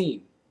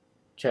Elohim.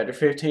 Chapter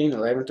 15,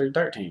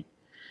 11-13.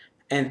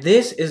 And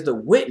this is the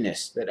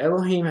witness that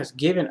Elohim has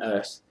given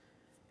us,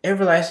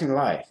 everlasting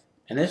life,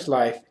 and this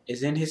life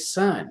is in his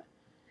Son.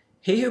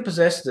 He who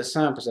possesses the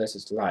Son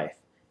possesses life.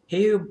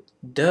 He who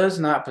does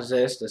not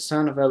possess the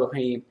Son of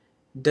Elohim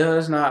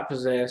does not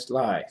possess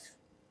life.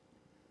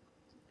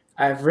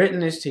 I have written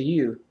this to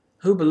you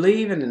who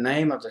believe in the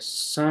name of the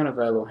Son of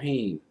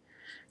Elohim,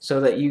 so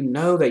that you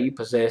know that you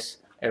possess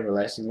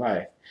everlasting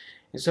life,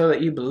 and so that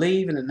you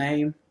believe in the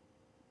name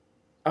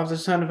of the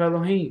Son of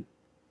Elohim.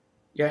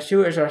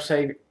 Yahshua is our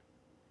Savior.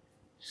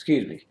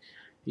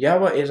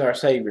 Yahweh is our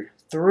Savior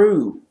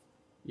through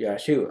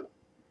Yahshua.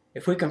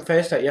 If we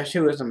confess that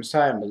Yahshua is the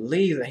Messiah and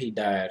believe that He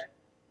died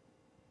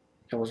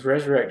and was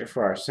resurrected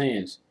for our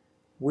sins,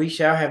 we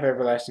shall have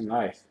everlasting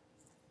life.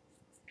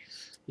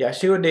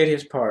 Yahshua did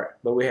His part,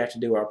 but we have to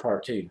do our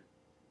part too.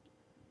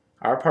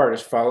 Our part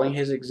is following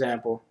His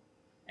example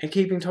and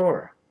keeping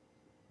Torah.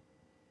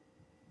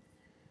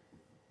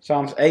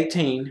 Psalms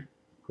 18,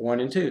 1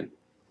 and 2.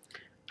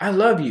 I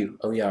love you,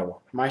 O Yahweh,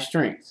 my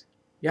strength.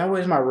 Yahweh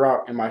is my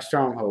rock and my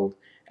stronghold,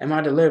 and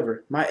my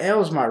deliverer. My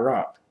El is my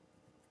rock.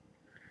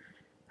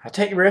 I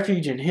take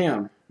refuge in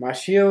Him, my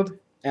shield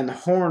and the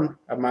horn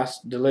of my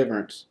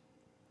deliverance,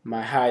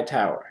 my high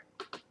tower.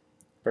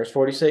 Verse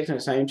 46 in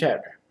the same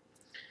chapter.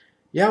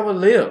 Yahweh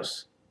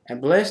lives, and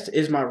blessed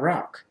is my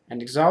rock,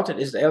 and exalted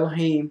is the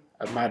Elohim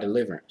of my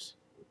deliverance.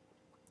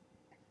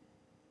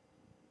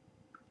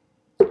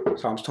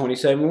 Psalms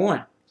 27,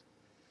 1.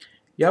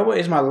 Yahweh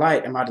is my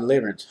light and my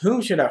deliverance.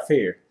 Whom should I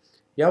fear?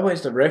 Yahweh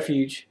is the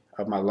refuge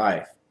of my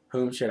life.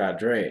 Whom should I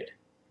dread?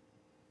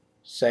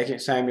 2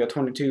 Samuel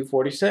 22,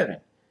 47.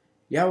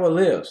 Yahweh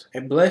lives,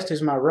 and blessed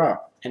is my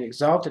rock, and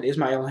exalted is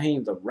my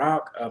Elohim, the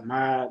rock of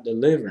my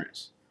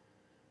deliverance.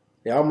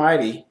 The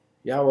Almighty,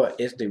 Yahweh,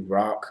 is the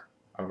rock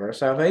of our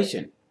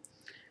salvation.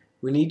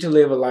 We need to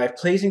live a life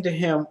pleasing to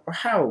Him, or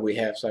how will we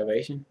have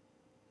salvation?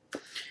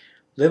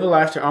 Live a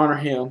life to honor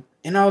Him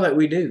in all that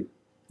we do.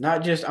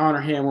 Not just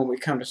honor Him when we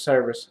come to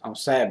service on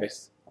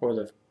Sabbath or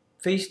the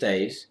feast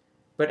days,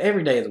 but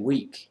every day of the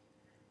week.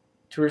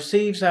 To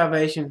receive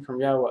salvation from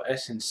Yahweh, a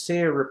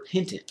sincere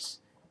repentance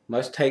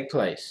must take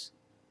place.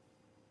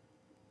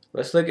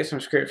 Let's look at some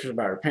scriptures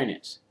about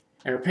repentance.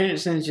 And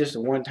repentance isn't just a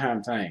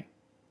one-time thing.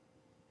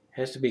 It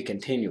has to be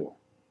continual,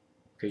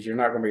 because you're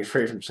not going to be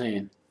free from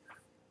sin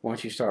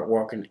once you start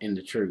walking in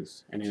the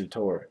truth and in the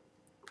Torah.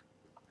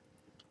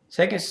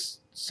 2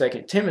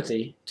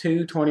 Timothy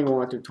 2,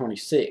 21 through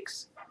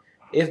 26.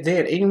 If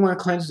then anyone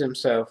cleanses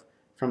himself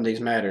from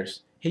these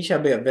matters, he shall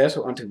be a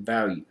vessel unto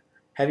value,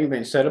 having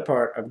been set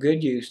apart of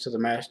good use to the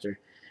master,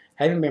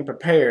 having been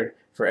prepared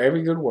for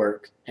every good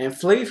work, and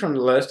flee from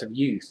the lust of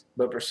youth,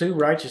 but pursue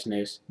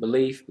righteousness,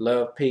 belief,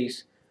 love,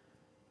 peace,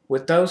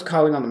 with those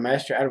calling on the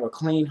master out of a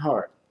clean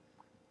heart.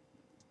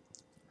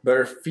 But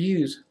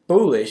refuse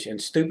foolish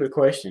and stupid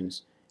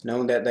questions,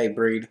 knowing that they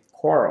breed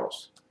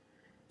quarrels.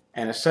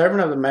 And a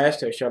servant of the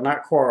master shall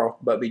not quarrel,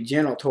 but be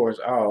gentle towards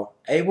all,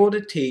 able to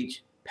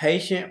teach,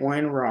 patient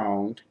when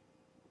wronged.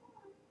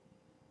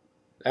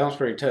 That one's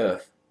pretty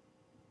tough.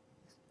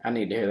 I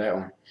need to hear that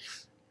one.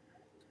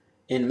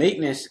 In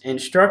meekness,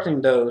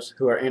 instructing those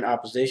who are in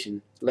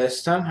opposition,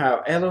 lest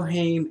somehow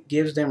Elohim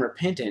gives them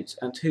repentance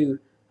unto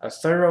a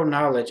thorough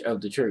knowledge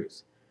of the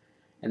truth.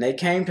 And they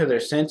came to their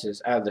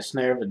senses out of the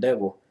snare of the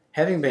devil,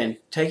 having been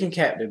taken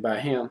captive by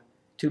him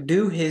to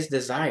do his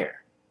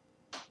desire.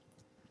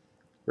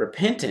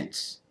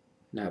 Repentance,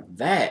 now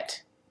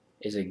that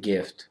is a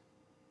gift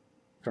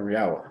from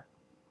Yahweh.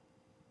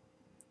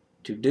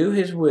 To do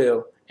His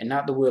will and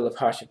not the will of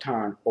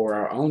Hashatan or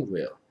our own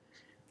will.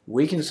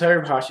 We can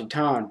serve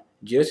Hashatan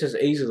just as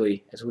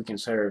easily as we can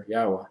serve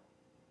Yahweh.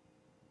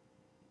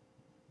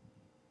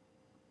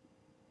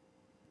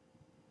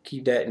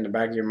 Keep that in the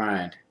back of your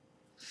mind.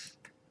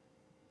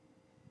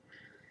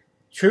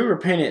 True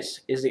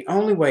repentance is the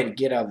only way to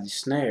get out of the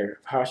snare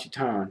of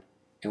Hashatan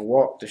and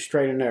walk the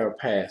straight and narrow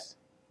path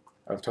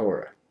of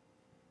Torah.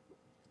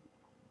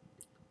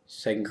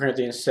 2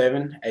 Corinthians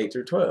 7, 8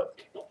 through 12.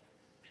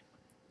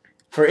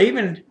 For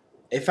even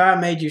if I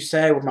made you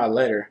sad with my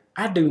letter,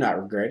 I do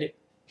not regret it,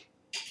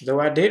 though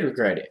I did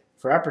regret it.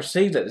 For I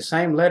perceive that the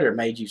same letter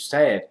made you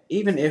sad,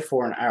 even if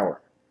for an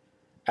hour.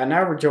 I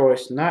now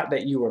rejoice not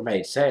that you were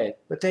made sad,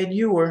 but that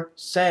you were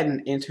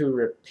saddened into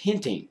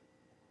repenting.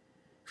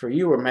 For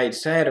you were made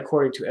sad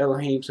according to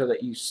Elohim, so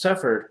that you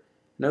suffered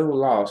no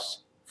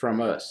loss from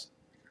us.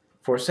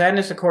 For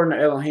sadness according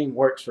to Elohim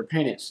works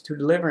repentance, to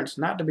deliverance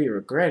not to be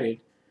regretted,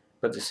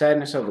 but the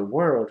sadness of the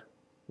world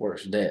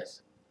works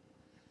death.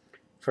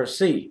 For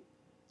see,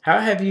 how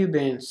have you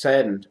been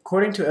saddened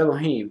according to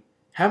Elohim,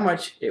 how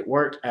much it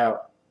worked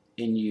out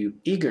in you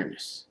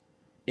eagerness,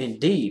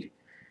 indeed,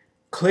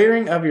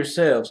 clearing of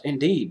yourselves,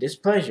 indeed,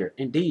 displeasure,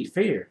 indeed,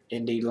 fear,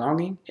 indeed,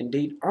 longing,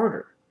 indeed,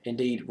 ardor,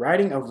 indeed,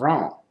 righting of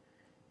wrong.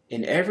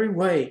 In every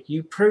way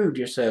you proved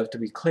yourselves to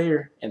be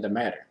clear in the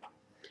matter.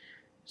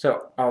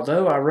 So,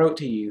 although I wrote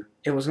to you,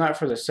 it was not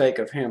for the sake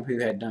of him who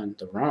had done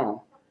the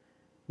wrong,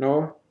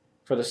 nor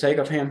for the sake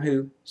of him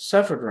who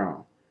suffered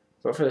wrong,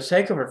 but for the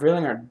sake of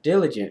revealing our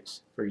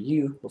diligence for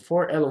you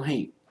before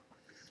Elohim.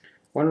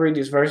 I want to read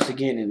these verses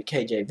again in the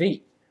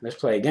KJV. Let's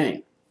play a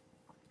game.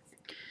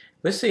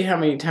 Let's see how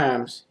many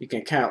times you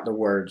can count the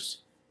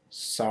words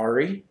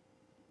sorry,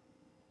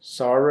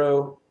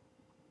 sorrow,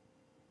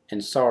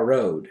 and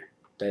sorrowed.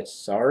 That's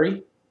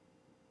sorry,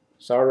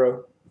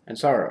 sorrow, and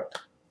sorrowed.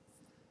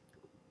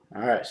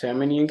 Alright, see how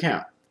many you can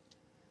count.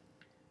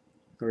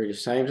 We'll read the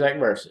same exact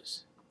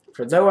verses.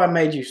 For though I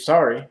made you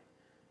sorry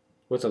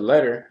with a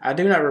letter, I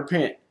do not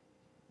repent.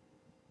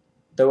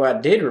 Though I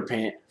did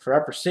repent, for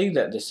I perceive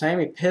that the same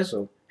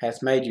epistle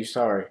hath made you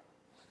sorry,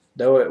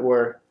 though it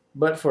were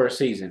but for a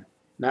season.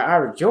 Now I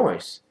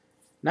rejoice,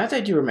 not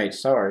that you were made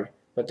sorry,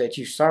 but that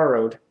you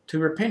sorrowed to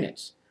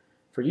repentance.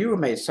 For you were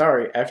made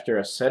sorry after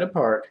a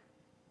set-apart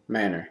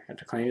manner, have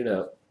to clean it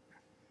up,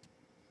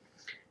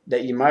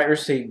 that you might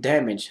receive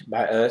damage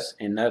by us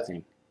in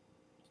nothing.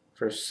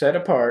 For set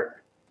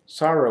apart,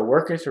 sorrow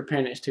worketh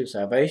repentance to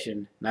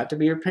salvation, not to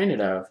be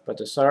repented of, but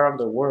the sorrow of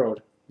the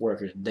world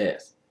worketh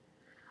death.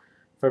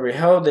 For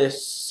behold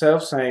this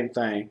selfsame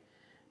thing,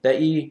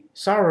 that ye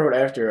sorrowed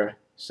after a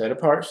set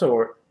apart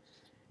sort,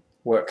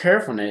 what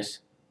carefulness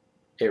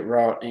it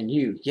wrought in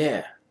you,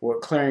 yeah,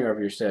 what clearing of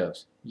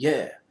yourselves,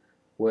 yeah,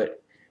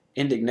 what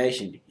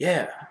indignation,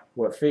 yeah,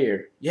 what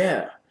fear,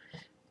 yeah,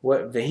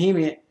 what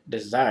vehement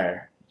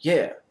desire,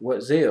 yeah,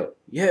 what zeal,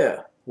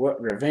 yeah,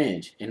 what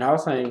revenge. In all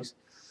things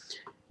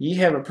ye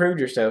have approved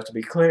yourselves to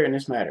be clear in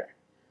this matter.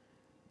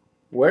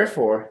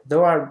 Wherefore,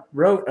 though I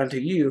wrote unto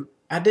you,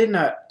 I did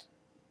not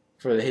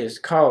for his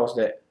cause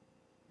that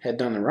had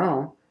done the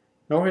wrong,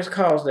 nor his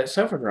cause that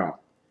suffered wrong,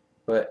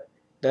 but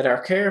that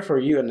our care for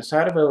you in the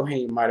sight of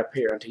Elohim might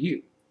appear unto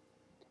you.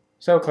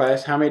 So,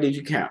 class, how many did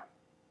you count?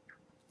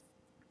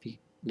 If you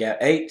got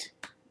 8,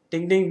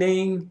 ding, ding,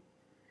 ding,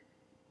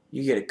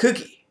 you get a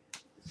cookie.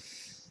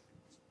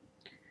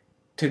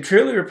 To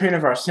truly repent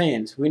of our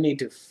sins, we need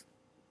to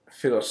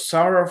feel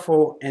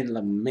sorrowful and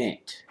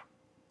lament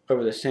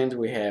over the sins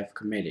we have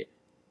committed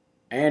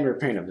and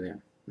repent of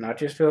them. Not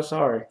just feel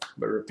sorry,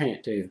 but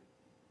repent too.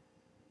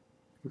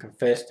 And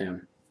confess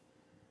them.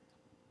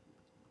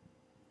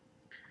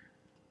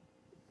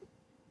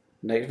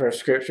 Next verse of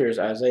scripture is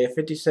Isaiah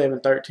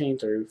 57:13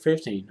 through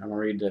 15. I'm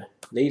going to read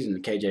these in the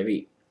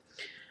KJV.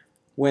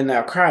 When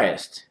thou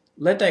criest,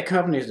 let thy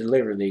companies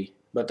deliver thee,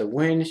 but the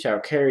wind shall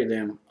carry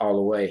them all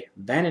away.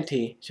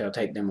 Vanity shall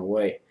take them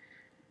away.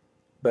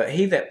 But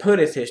he that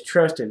putteth his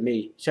trust in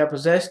me shall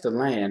possess the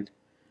land,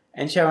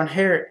 and shall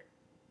inherit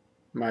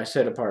my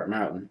set-apart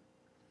mountain.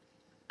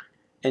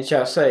 And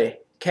shall say,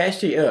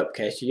 cast ye up,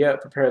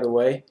 prepare the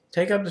way,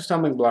 take up the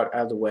stumbling block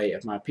out of the way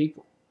of my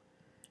people.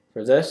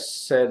 For thus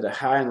said the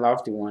high and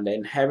lofty one that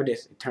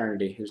inhabiteth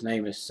eternity, whose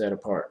name is set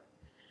apart.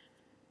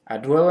 I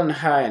dwell in the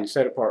high and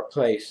set apart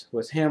place,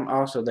 with him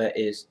also that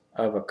is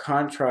of a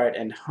contrite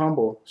and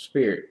humble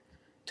spirit,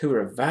 to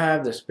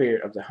revive the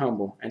spirit of the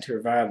humble, and to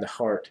revive the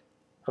heart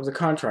of the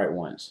contrite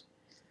ones.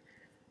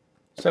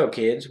 So,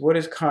 kids, what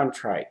does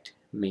contrite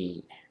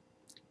mean?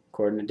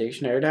 According to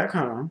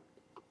dictionary.com,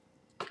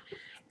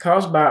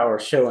 caused by or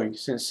showing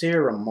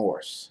sincere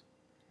remorse,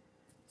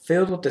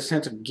 filled with the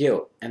sense of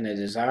guilt and the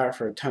desire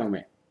for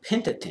atonement,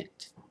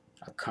 penitent,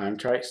 a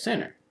contrite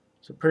sinner.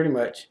 So pretty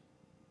much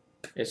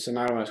it's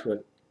synonymous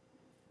with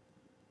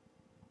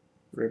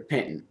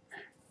repentant.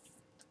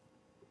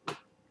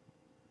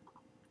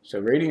 So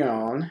reading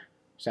on,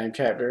 same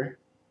chapter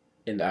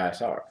in the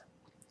ISR,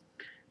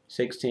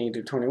 16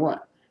 through 21.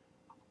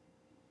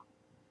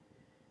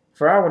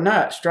 For I will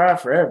not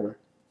strive forever,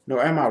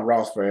 nor am I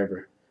wroth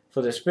forever.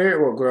 For the spirit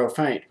will grow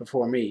faint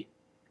before me,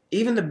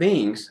 even the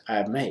beings I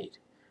have made.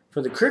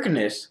 For the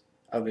crookedness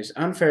of his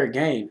unfair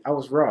gain I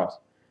was wroth,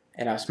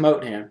 and I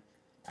smote him.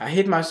 I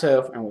hid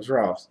myself and was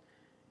wroth,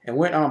 and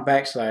went on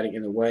backsliding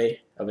in the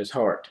way of his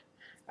heart.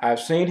 I have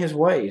seen his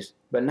ways,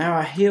 but now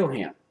I heal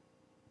him,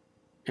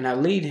 and I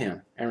lead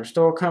him, and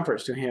restore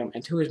comforts to him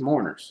and to his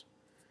mourners,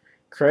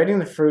 creating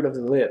the fruit of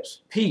the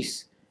lips.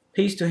 Peace,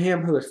 peace to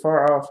him who is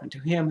far off, and to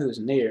him who is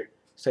near,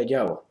 said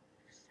Yahweh.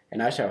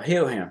 And I shall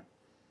heal him.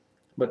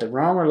 But the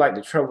wrong are like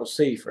the troubled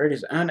sea, for it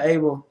is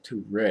unable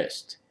to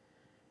rest,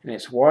 and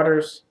its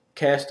waters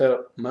cast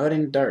up mud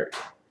and dirt.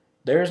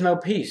 There is no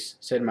peace,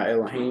 said my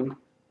Elohim,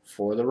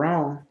 for the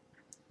wrong.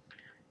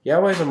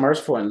 Yahweh is a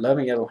merciful and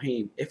loving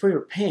Elohim. If we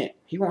repent,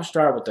 he won't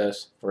strive with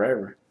us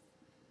forever.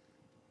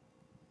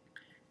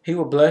 He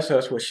will bless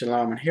us with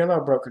shalom and heal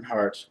our broken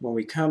hearts when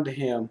we come to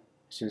him,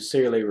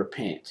 sincerely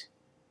repent,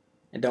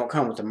 and don't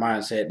come with the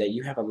mindset that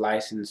you have a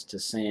license to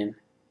sin.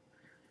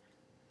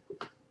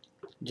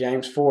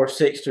 James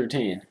 4:6 through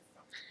 10.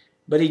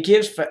 But he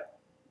gives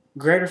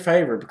greater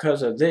favor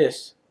because of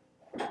this.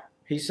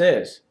 He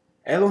says,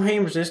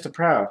 Elohim resists the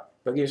proud,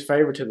 but gives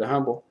favor to the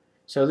humble.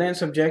 So then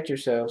subject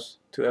yourselves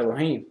to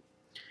Elohim.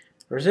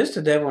 Resist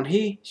the devil, and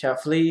he shall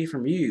flee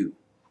from you.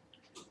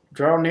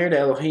 Draw near to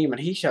Elohim,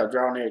 and he shall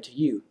draw near to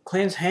you.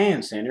 Cleanse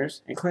hands,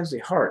 sinners, and cleanse the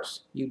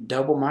hearts, you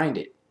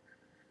double-minded.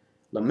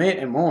 Lament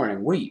and mourn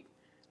and weep.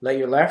 Let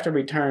your laughter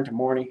be turned to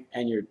mourning,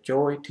 and your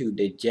joy to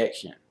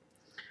dejection.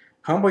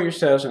 Humble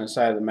yourselves in the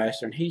sight of the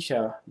Master, and he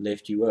shall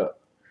lift you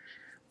up.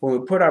 When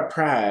we put our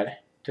pride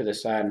to the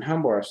side and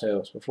humble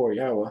ourselves before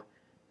Yahweh,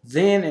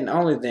 then and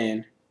only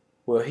then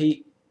will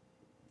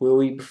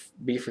we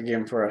be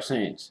forgiven for our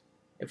sins.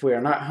 If we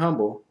are not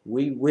humble,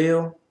 we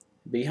will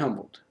be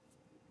humbled.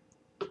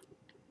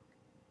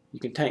 You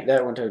can take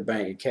that one to the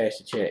bank and cash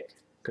the check,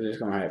 because it's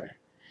going to happen.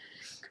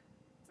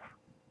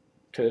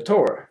 to the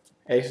Torah.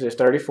 Exodus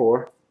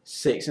 34,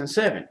 6 and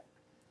 7.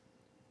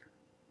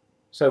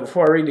 So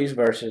before I read these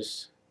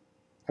verses,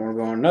 I want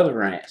to go on another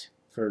rant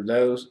for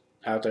those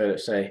out there that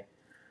say,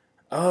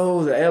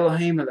 oh, the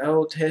Elohim of the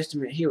Old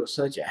Testament, he was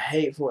such a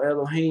hateful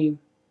Elohim.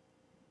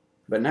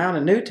 But now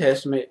in the New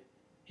Testament,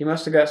 he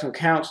must have got some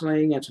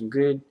counseling and some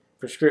good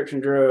prescription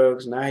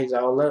drugs. Now he's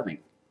all loving.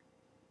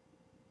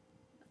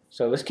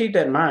 So let's keep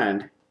that in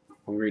mind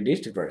when we read these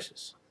two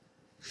verses.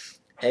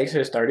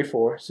 Exodus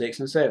 34, 6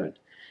 and 7.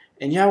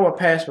 And Yahweh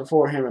passed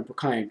before him and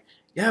proclaimed,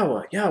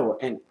 Yahweh, Yahweh,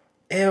 and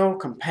El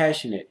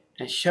compassionate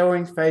and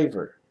showing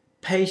favor,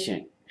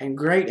 patient and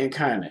great in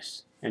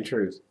kindness and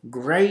truth.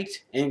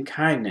 Great in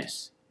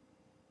kindness.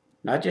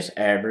 Not just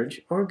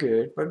average or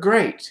good, but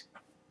great.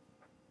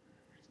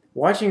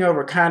 Watching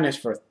over kindness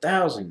for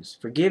thousands,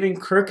 forgiving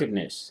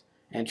crookedness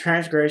and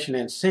transgression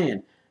and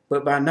sin,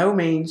 but by no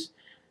means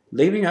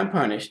leaving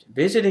unpunished,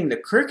 visiting the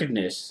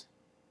crookedness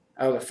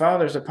of the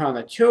fathers upon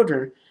the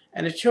children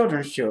and the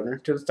children's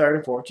children to the third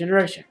and fourth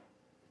generation.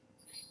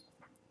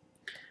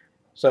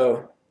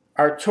 So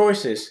our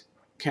choices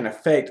can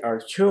affect our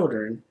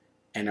children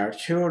and our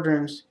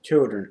children's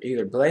children,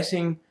 either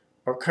blessing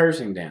or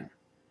cursing them.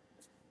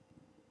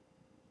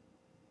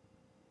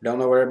 Don't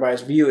know what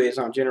everybody's view is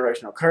on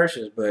generational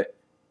curses, but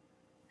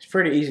it's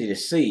pretty easy to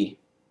see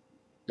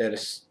that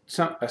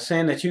a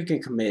sin that you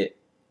can commit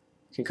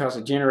can cause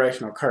a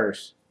generational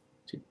curse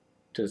to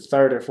the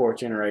third or fourth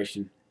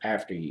generation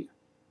after you.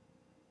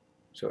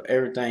 So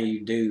everything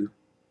you do,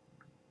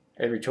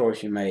 every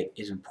choice you make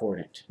is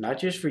important. Not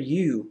just for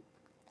you,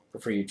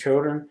 but for your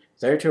children,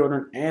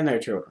 and their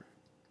children.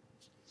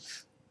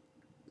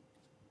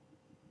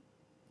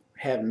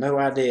 Have no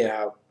idea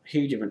how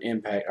huge of an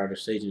impact our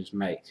decisions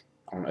make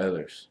on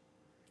others.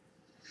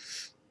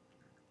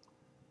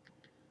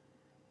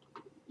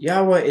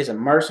 Yahweh is a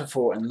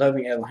merciful and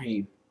loving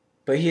Elohim,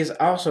 but he is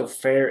also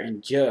fair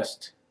and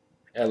just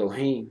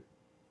Elohim.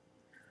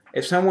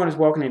 If someone is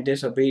walking in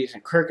disobedience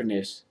and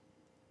crookedness,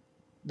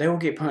 they will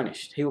get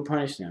punished. He will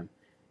punish them.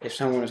 If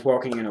someone is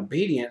walking in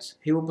obedience,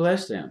 he will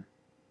bless them.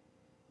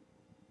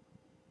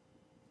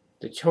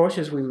 The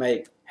choices we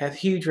make have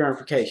huge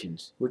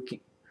ramifications.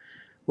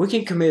 We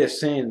can commit a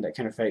sin that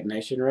can affect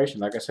next generation,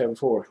 like I said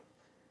before.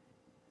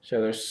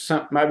 So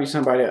might be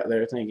somebody out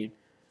there thinking,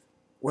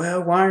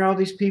 well, why are all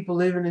these people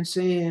living in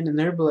sin and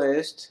they're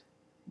blessed?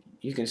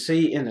 You can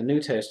see in the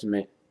New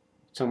Testament,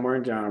 somewhere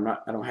in John,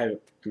 I don't have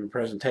it in the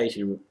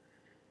presentation, but it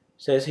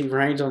says he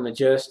reigns on the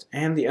just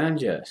and the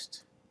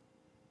unjust.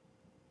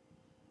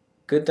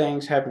 Good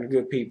things happen to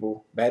good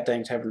people, bad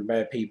things happen to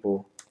bad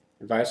people,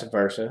 and vice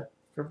versa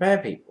for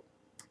bad people.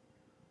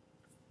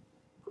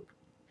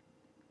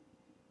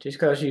 Just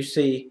because you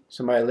see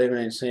somebody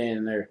living in sin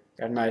and they've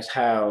got a nice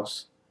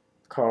house,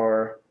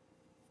 car,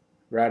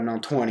 riding on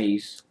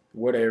 20s,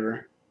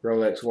 whatever,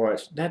 Rolex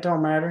watch, that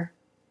don't matter.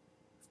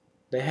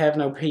 They have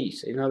no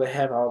peace. Even though they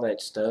have all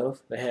that stuff,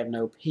 they have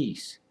no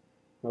peace.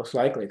 Most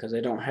likely because they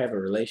don't have a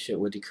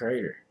relationship with the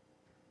Creator.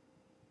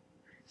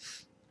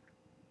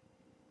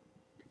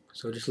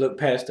 So just look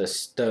past the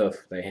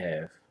stuff they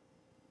have.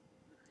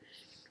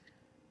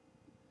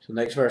 So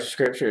next verse of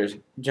scripture is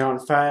John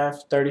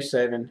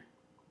 5:37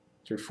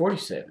 through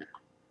 47.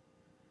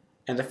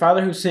 And the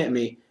Father who sent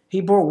me,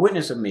 he bore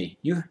witness of me.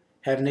 You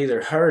have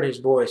neither heard his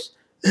voice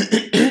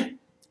at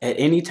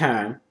any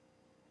time,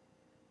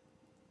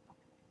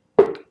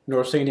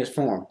 nor seen his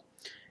form.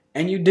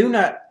 And you do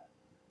not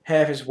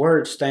have his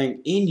word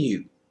staying in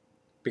you,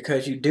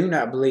 because you do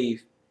not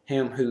believe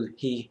him who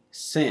he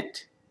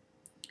sent.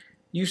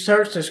 You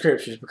search the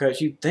scriptures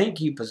because you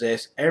think you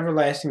possess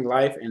everlasting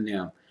life in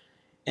them,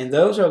 and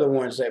those are the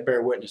ones that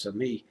bear witness of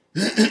me.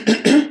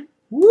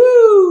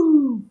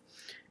 Woo!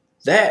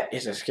 That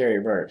is a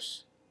scary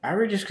verse. I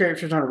read the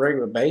scriptures on a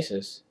regular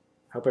basis.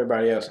 Hope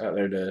everybody else out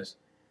there does.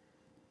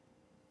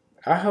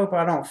 I hope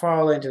I don't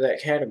fall into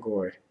that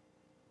category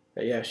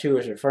that Yahshua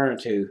is referring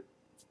to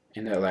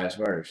in that last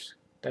verse.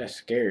 That's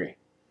scary.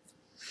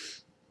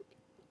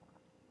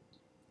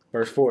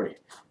 Verse 40.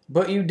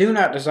 But you do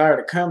not desire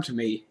to come to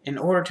me in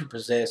order to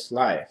possess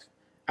life.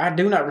 I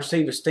do not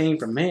receive esteem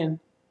from men,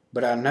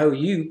 but I know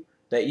you,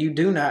 that you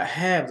do not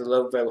have the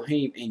love of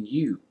Elohim in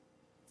you.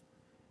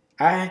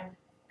 I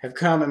have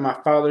come in my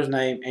Father's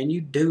name, and you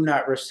do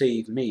not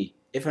receive me.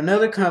 If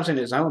another comes in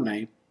his own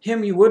name,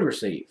 him you would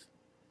receive.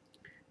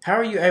 How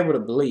are you able to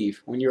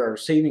believe when you are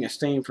receiving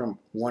esteem from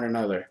one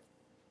another?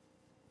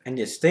 And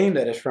the esteem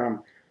that is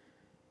from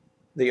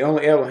the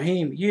only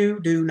Elohim you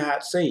do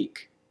not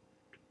seek.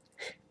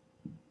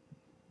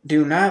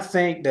 Do not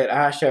think that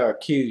I shall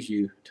accuse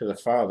you to the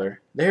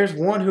Father. There is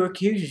one who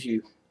accuses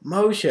you,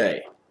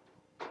 Moshe,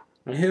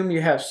 on whom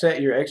you have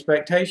set your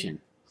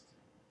expectation.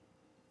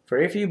 For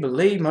if you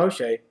believe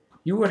Moshe,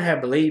 you would have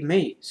believed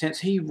me, since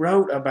he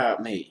wrote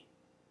about me.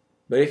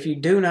 But if you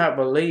do not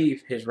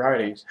believe his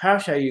writings, how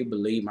shall you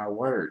believe my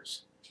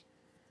words?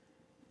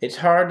 It's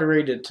hard to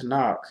read the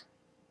Tanakh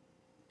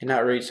and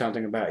not read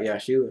something about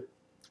Yahshua.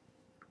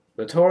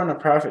 The Torah and the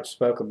prophets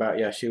spoke about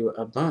Yahshua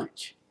a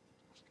bunch.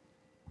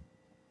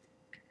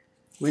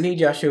 We need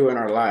Yahshua in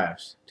our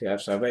lives to have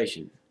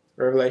salvation.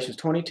 Revelations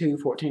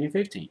 22:14 and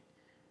 15.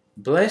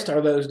 Blessed are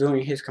those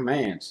doing his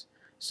commands,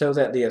 so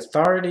that the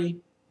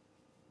authority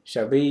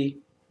shall be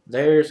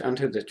theirs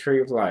unto the tree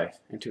of life,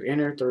 and to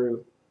enter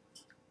through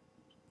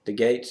the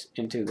gates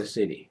into the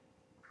city.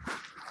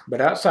 But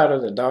outside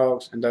of the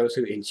dogs and those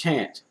who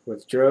enchant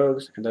with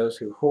drugs and those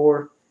who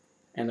whore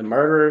and the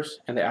murderers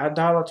and the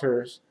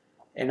idolaters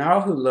and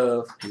all who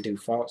love and do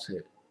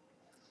falsehood.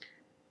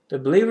 The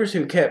believers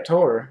who kept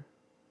Torah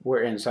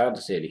were inside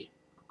the city.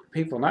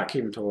 People not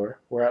keeping Torah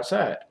were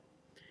outside.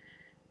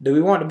 Do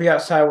we want to be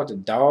outside with the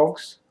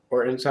dogs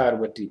or inside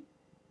with the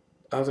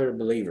other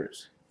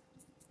believers?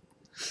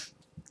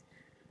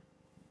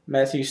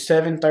 Matthew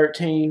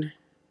 7:13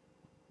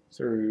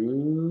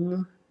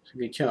 through a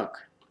good chunk,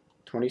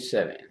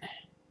 27.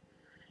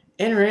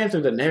 Enter in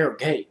through the narrow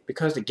gate,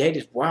 because the gate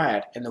is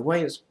wide and the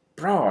way is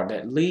broad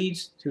that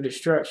leads to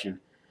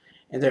destruction,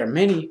 and there are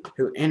many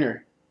who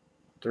enter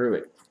through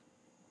it.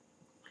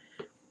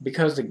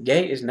 Because the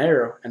gate is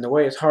narrow and the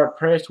way is hard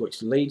pressed,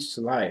 which leads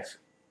to life,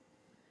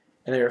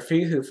 and there are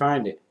few who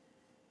find it.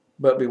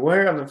 But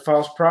beware of the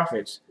false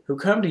prophets who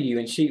come to you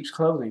in sheep's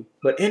clothing,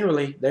 but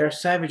inwardly they are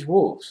savage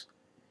wolves.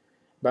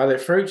 By their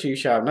fruits you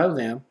shall know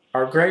them.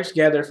 Are grapes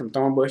gathered from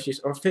thorn bushes,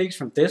 or figs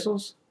from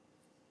thistles?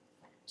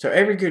 So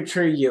every good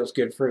tree yields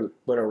good fruit,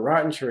 but a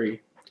rotten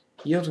tree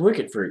yields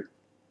wicked fruit.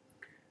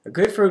 A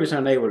good fruit is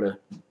unable to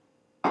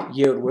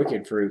yield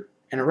wicked fruit,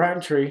 and a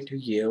rotten tree to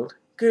yield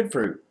good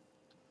fruit.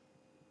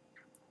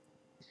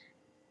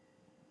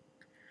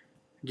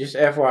 Just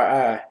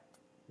FYI,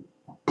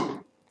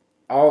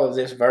 all of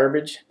this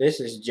verbiage, this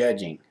is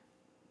judging.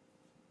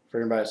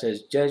 For anybody that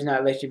says, judge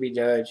not lest you be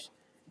judged.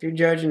 If you're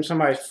judging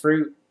somebody's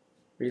fruit,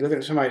 or you're looking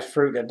at somebody's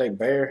fruit that they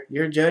bear,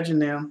 you're judging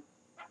them.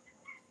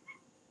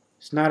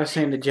 It's not a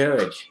sin to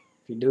judge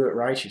if you do it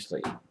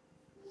righteously,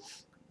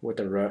 with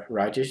a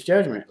righteous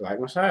judgment, like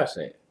Messiah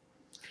said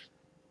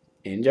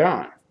in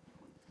John.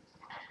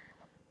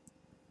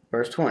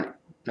 Verse 19.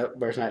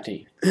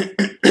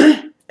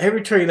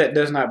 Every tree that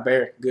does not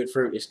bear good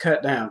fruit is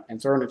cut down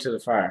and thrown into the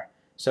fire.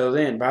 So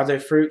then, by their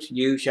fruits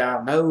you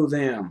shall know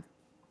them.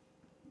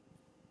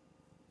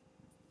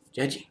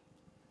 Judging.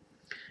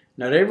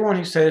 Not everyone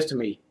who says to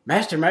me,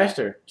 Master,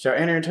 Master, shall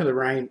enter into the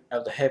reign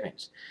of the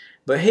heavens,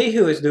 but he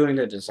who is doing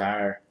the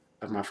desire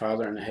of my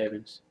Father in the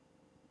heavens.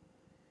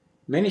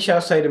 Many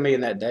shall say to me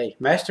in that day,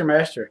 Master,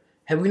 Master,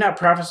 have we not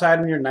prophesied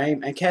in your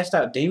name, and cast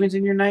out demons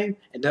in your name,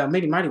 and done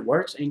many mighty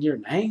works in your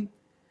name?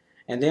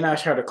 And then I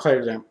shall declare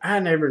to them, I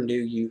never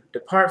knew you.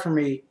 Depart from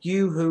me,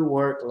 you who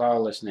work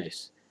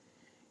lawlessness,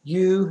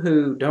 you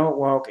who don't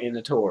walk in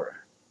the Torah.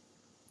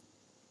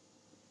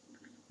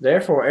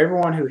 Therefore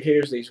everyone who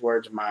hears these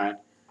words of mine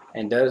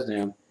and does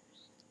them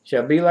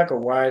shall be like a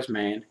wise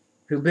man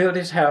who built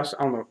his house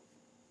on the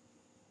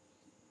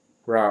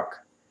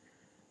rock.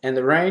 And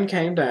the rain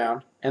came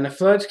down, and the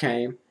floods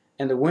came,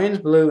 and the winds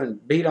blew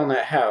and beat on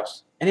that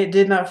house, and it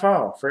did not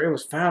fall, for it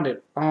was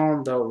founded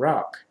on the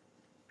rock.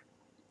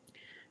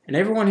 And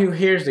everyone who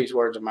hears these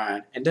words of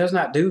mine and does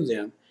not do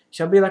them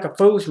shall be like a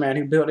foolish man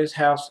who built his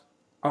house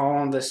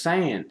on the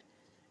sand.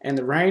 And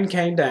the rain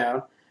came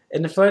down,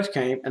 and the floods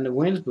came, and the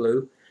winds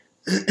blew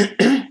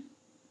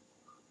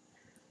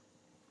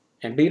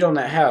and beat on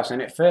that house, and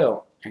it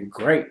fell, and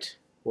great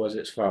was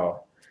its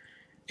fall.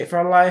 If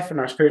our life and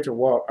our spiritual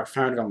walk are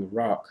founded on the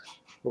rock,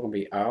 we're going to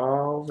be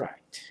all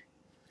right.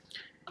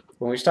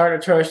 When we start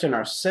to trust in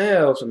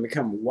ourselves and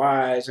become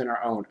wise in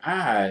our own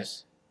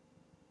eyes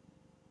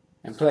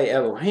and play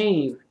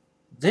Elohim,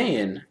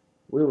 then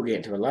we will get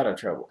into a lot of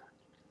trouble.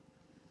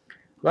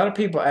 A lot of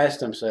people ask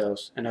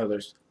themselves and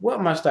others,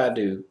 what must I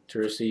do to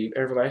receive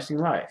everlasting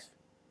life?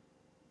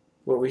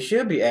 What we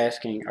should be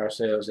asking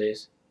ourselves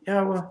is,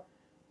 Yahweh,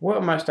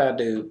 what must I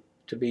do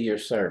to be your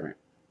servant?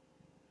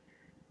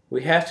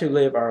 We have to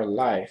live our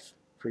life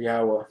for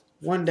Yahweh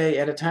one day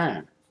at a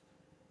time.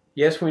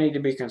 Yes, we need to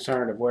be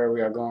concerned of where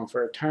we are going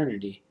for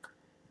eternity,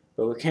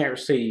 but we can't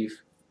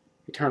receive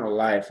eternal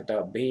life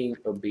without being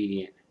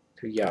obedient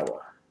to Yahweh.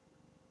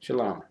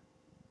 Shalom.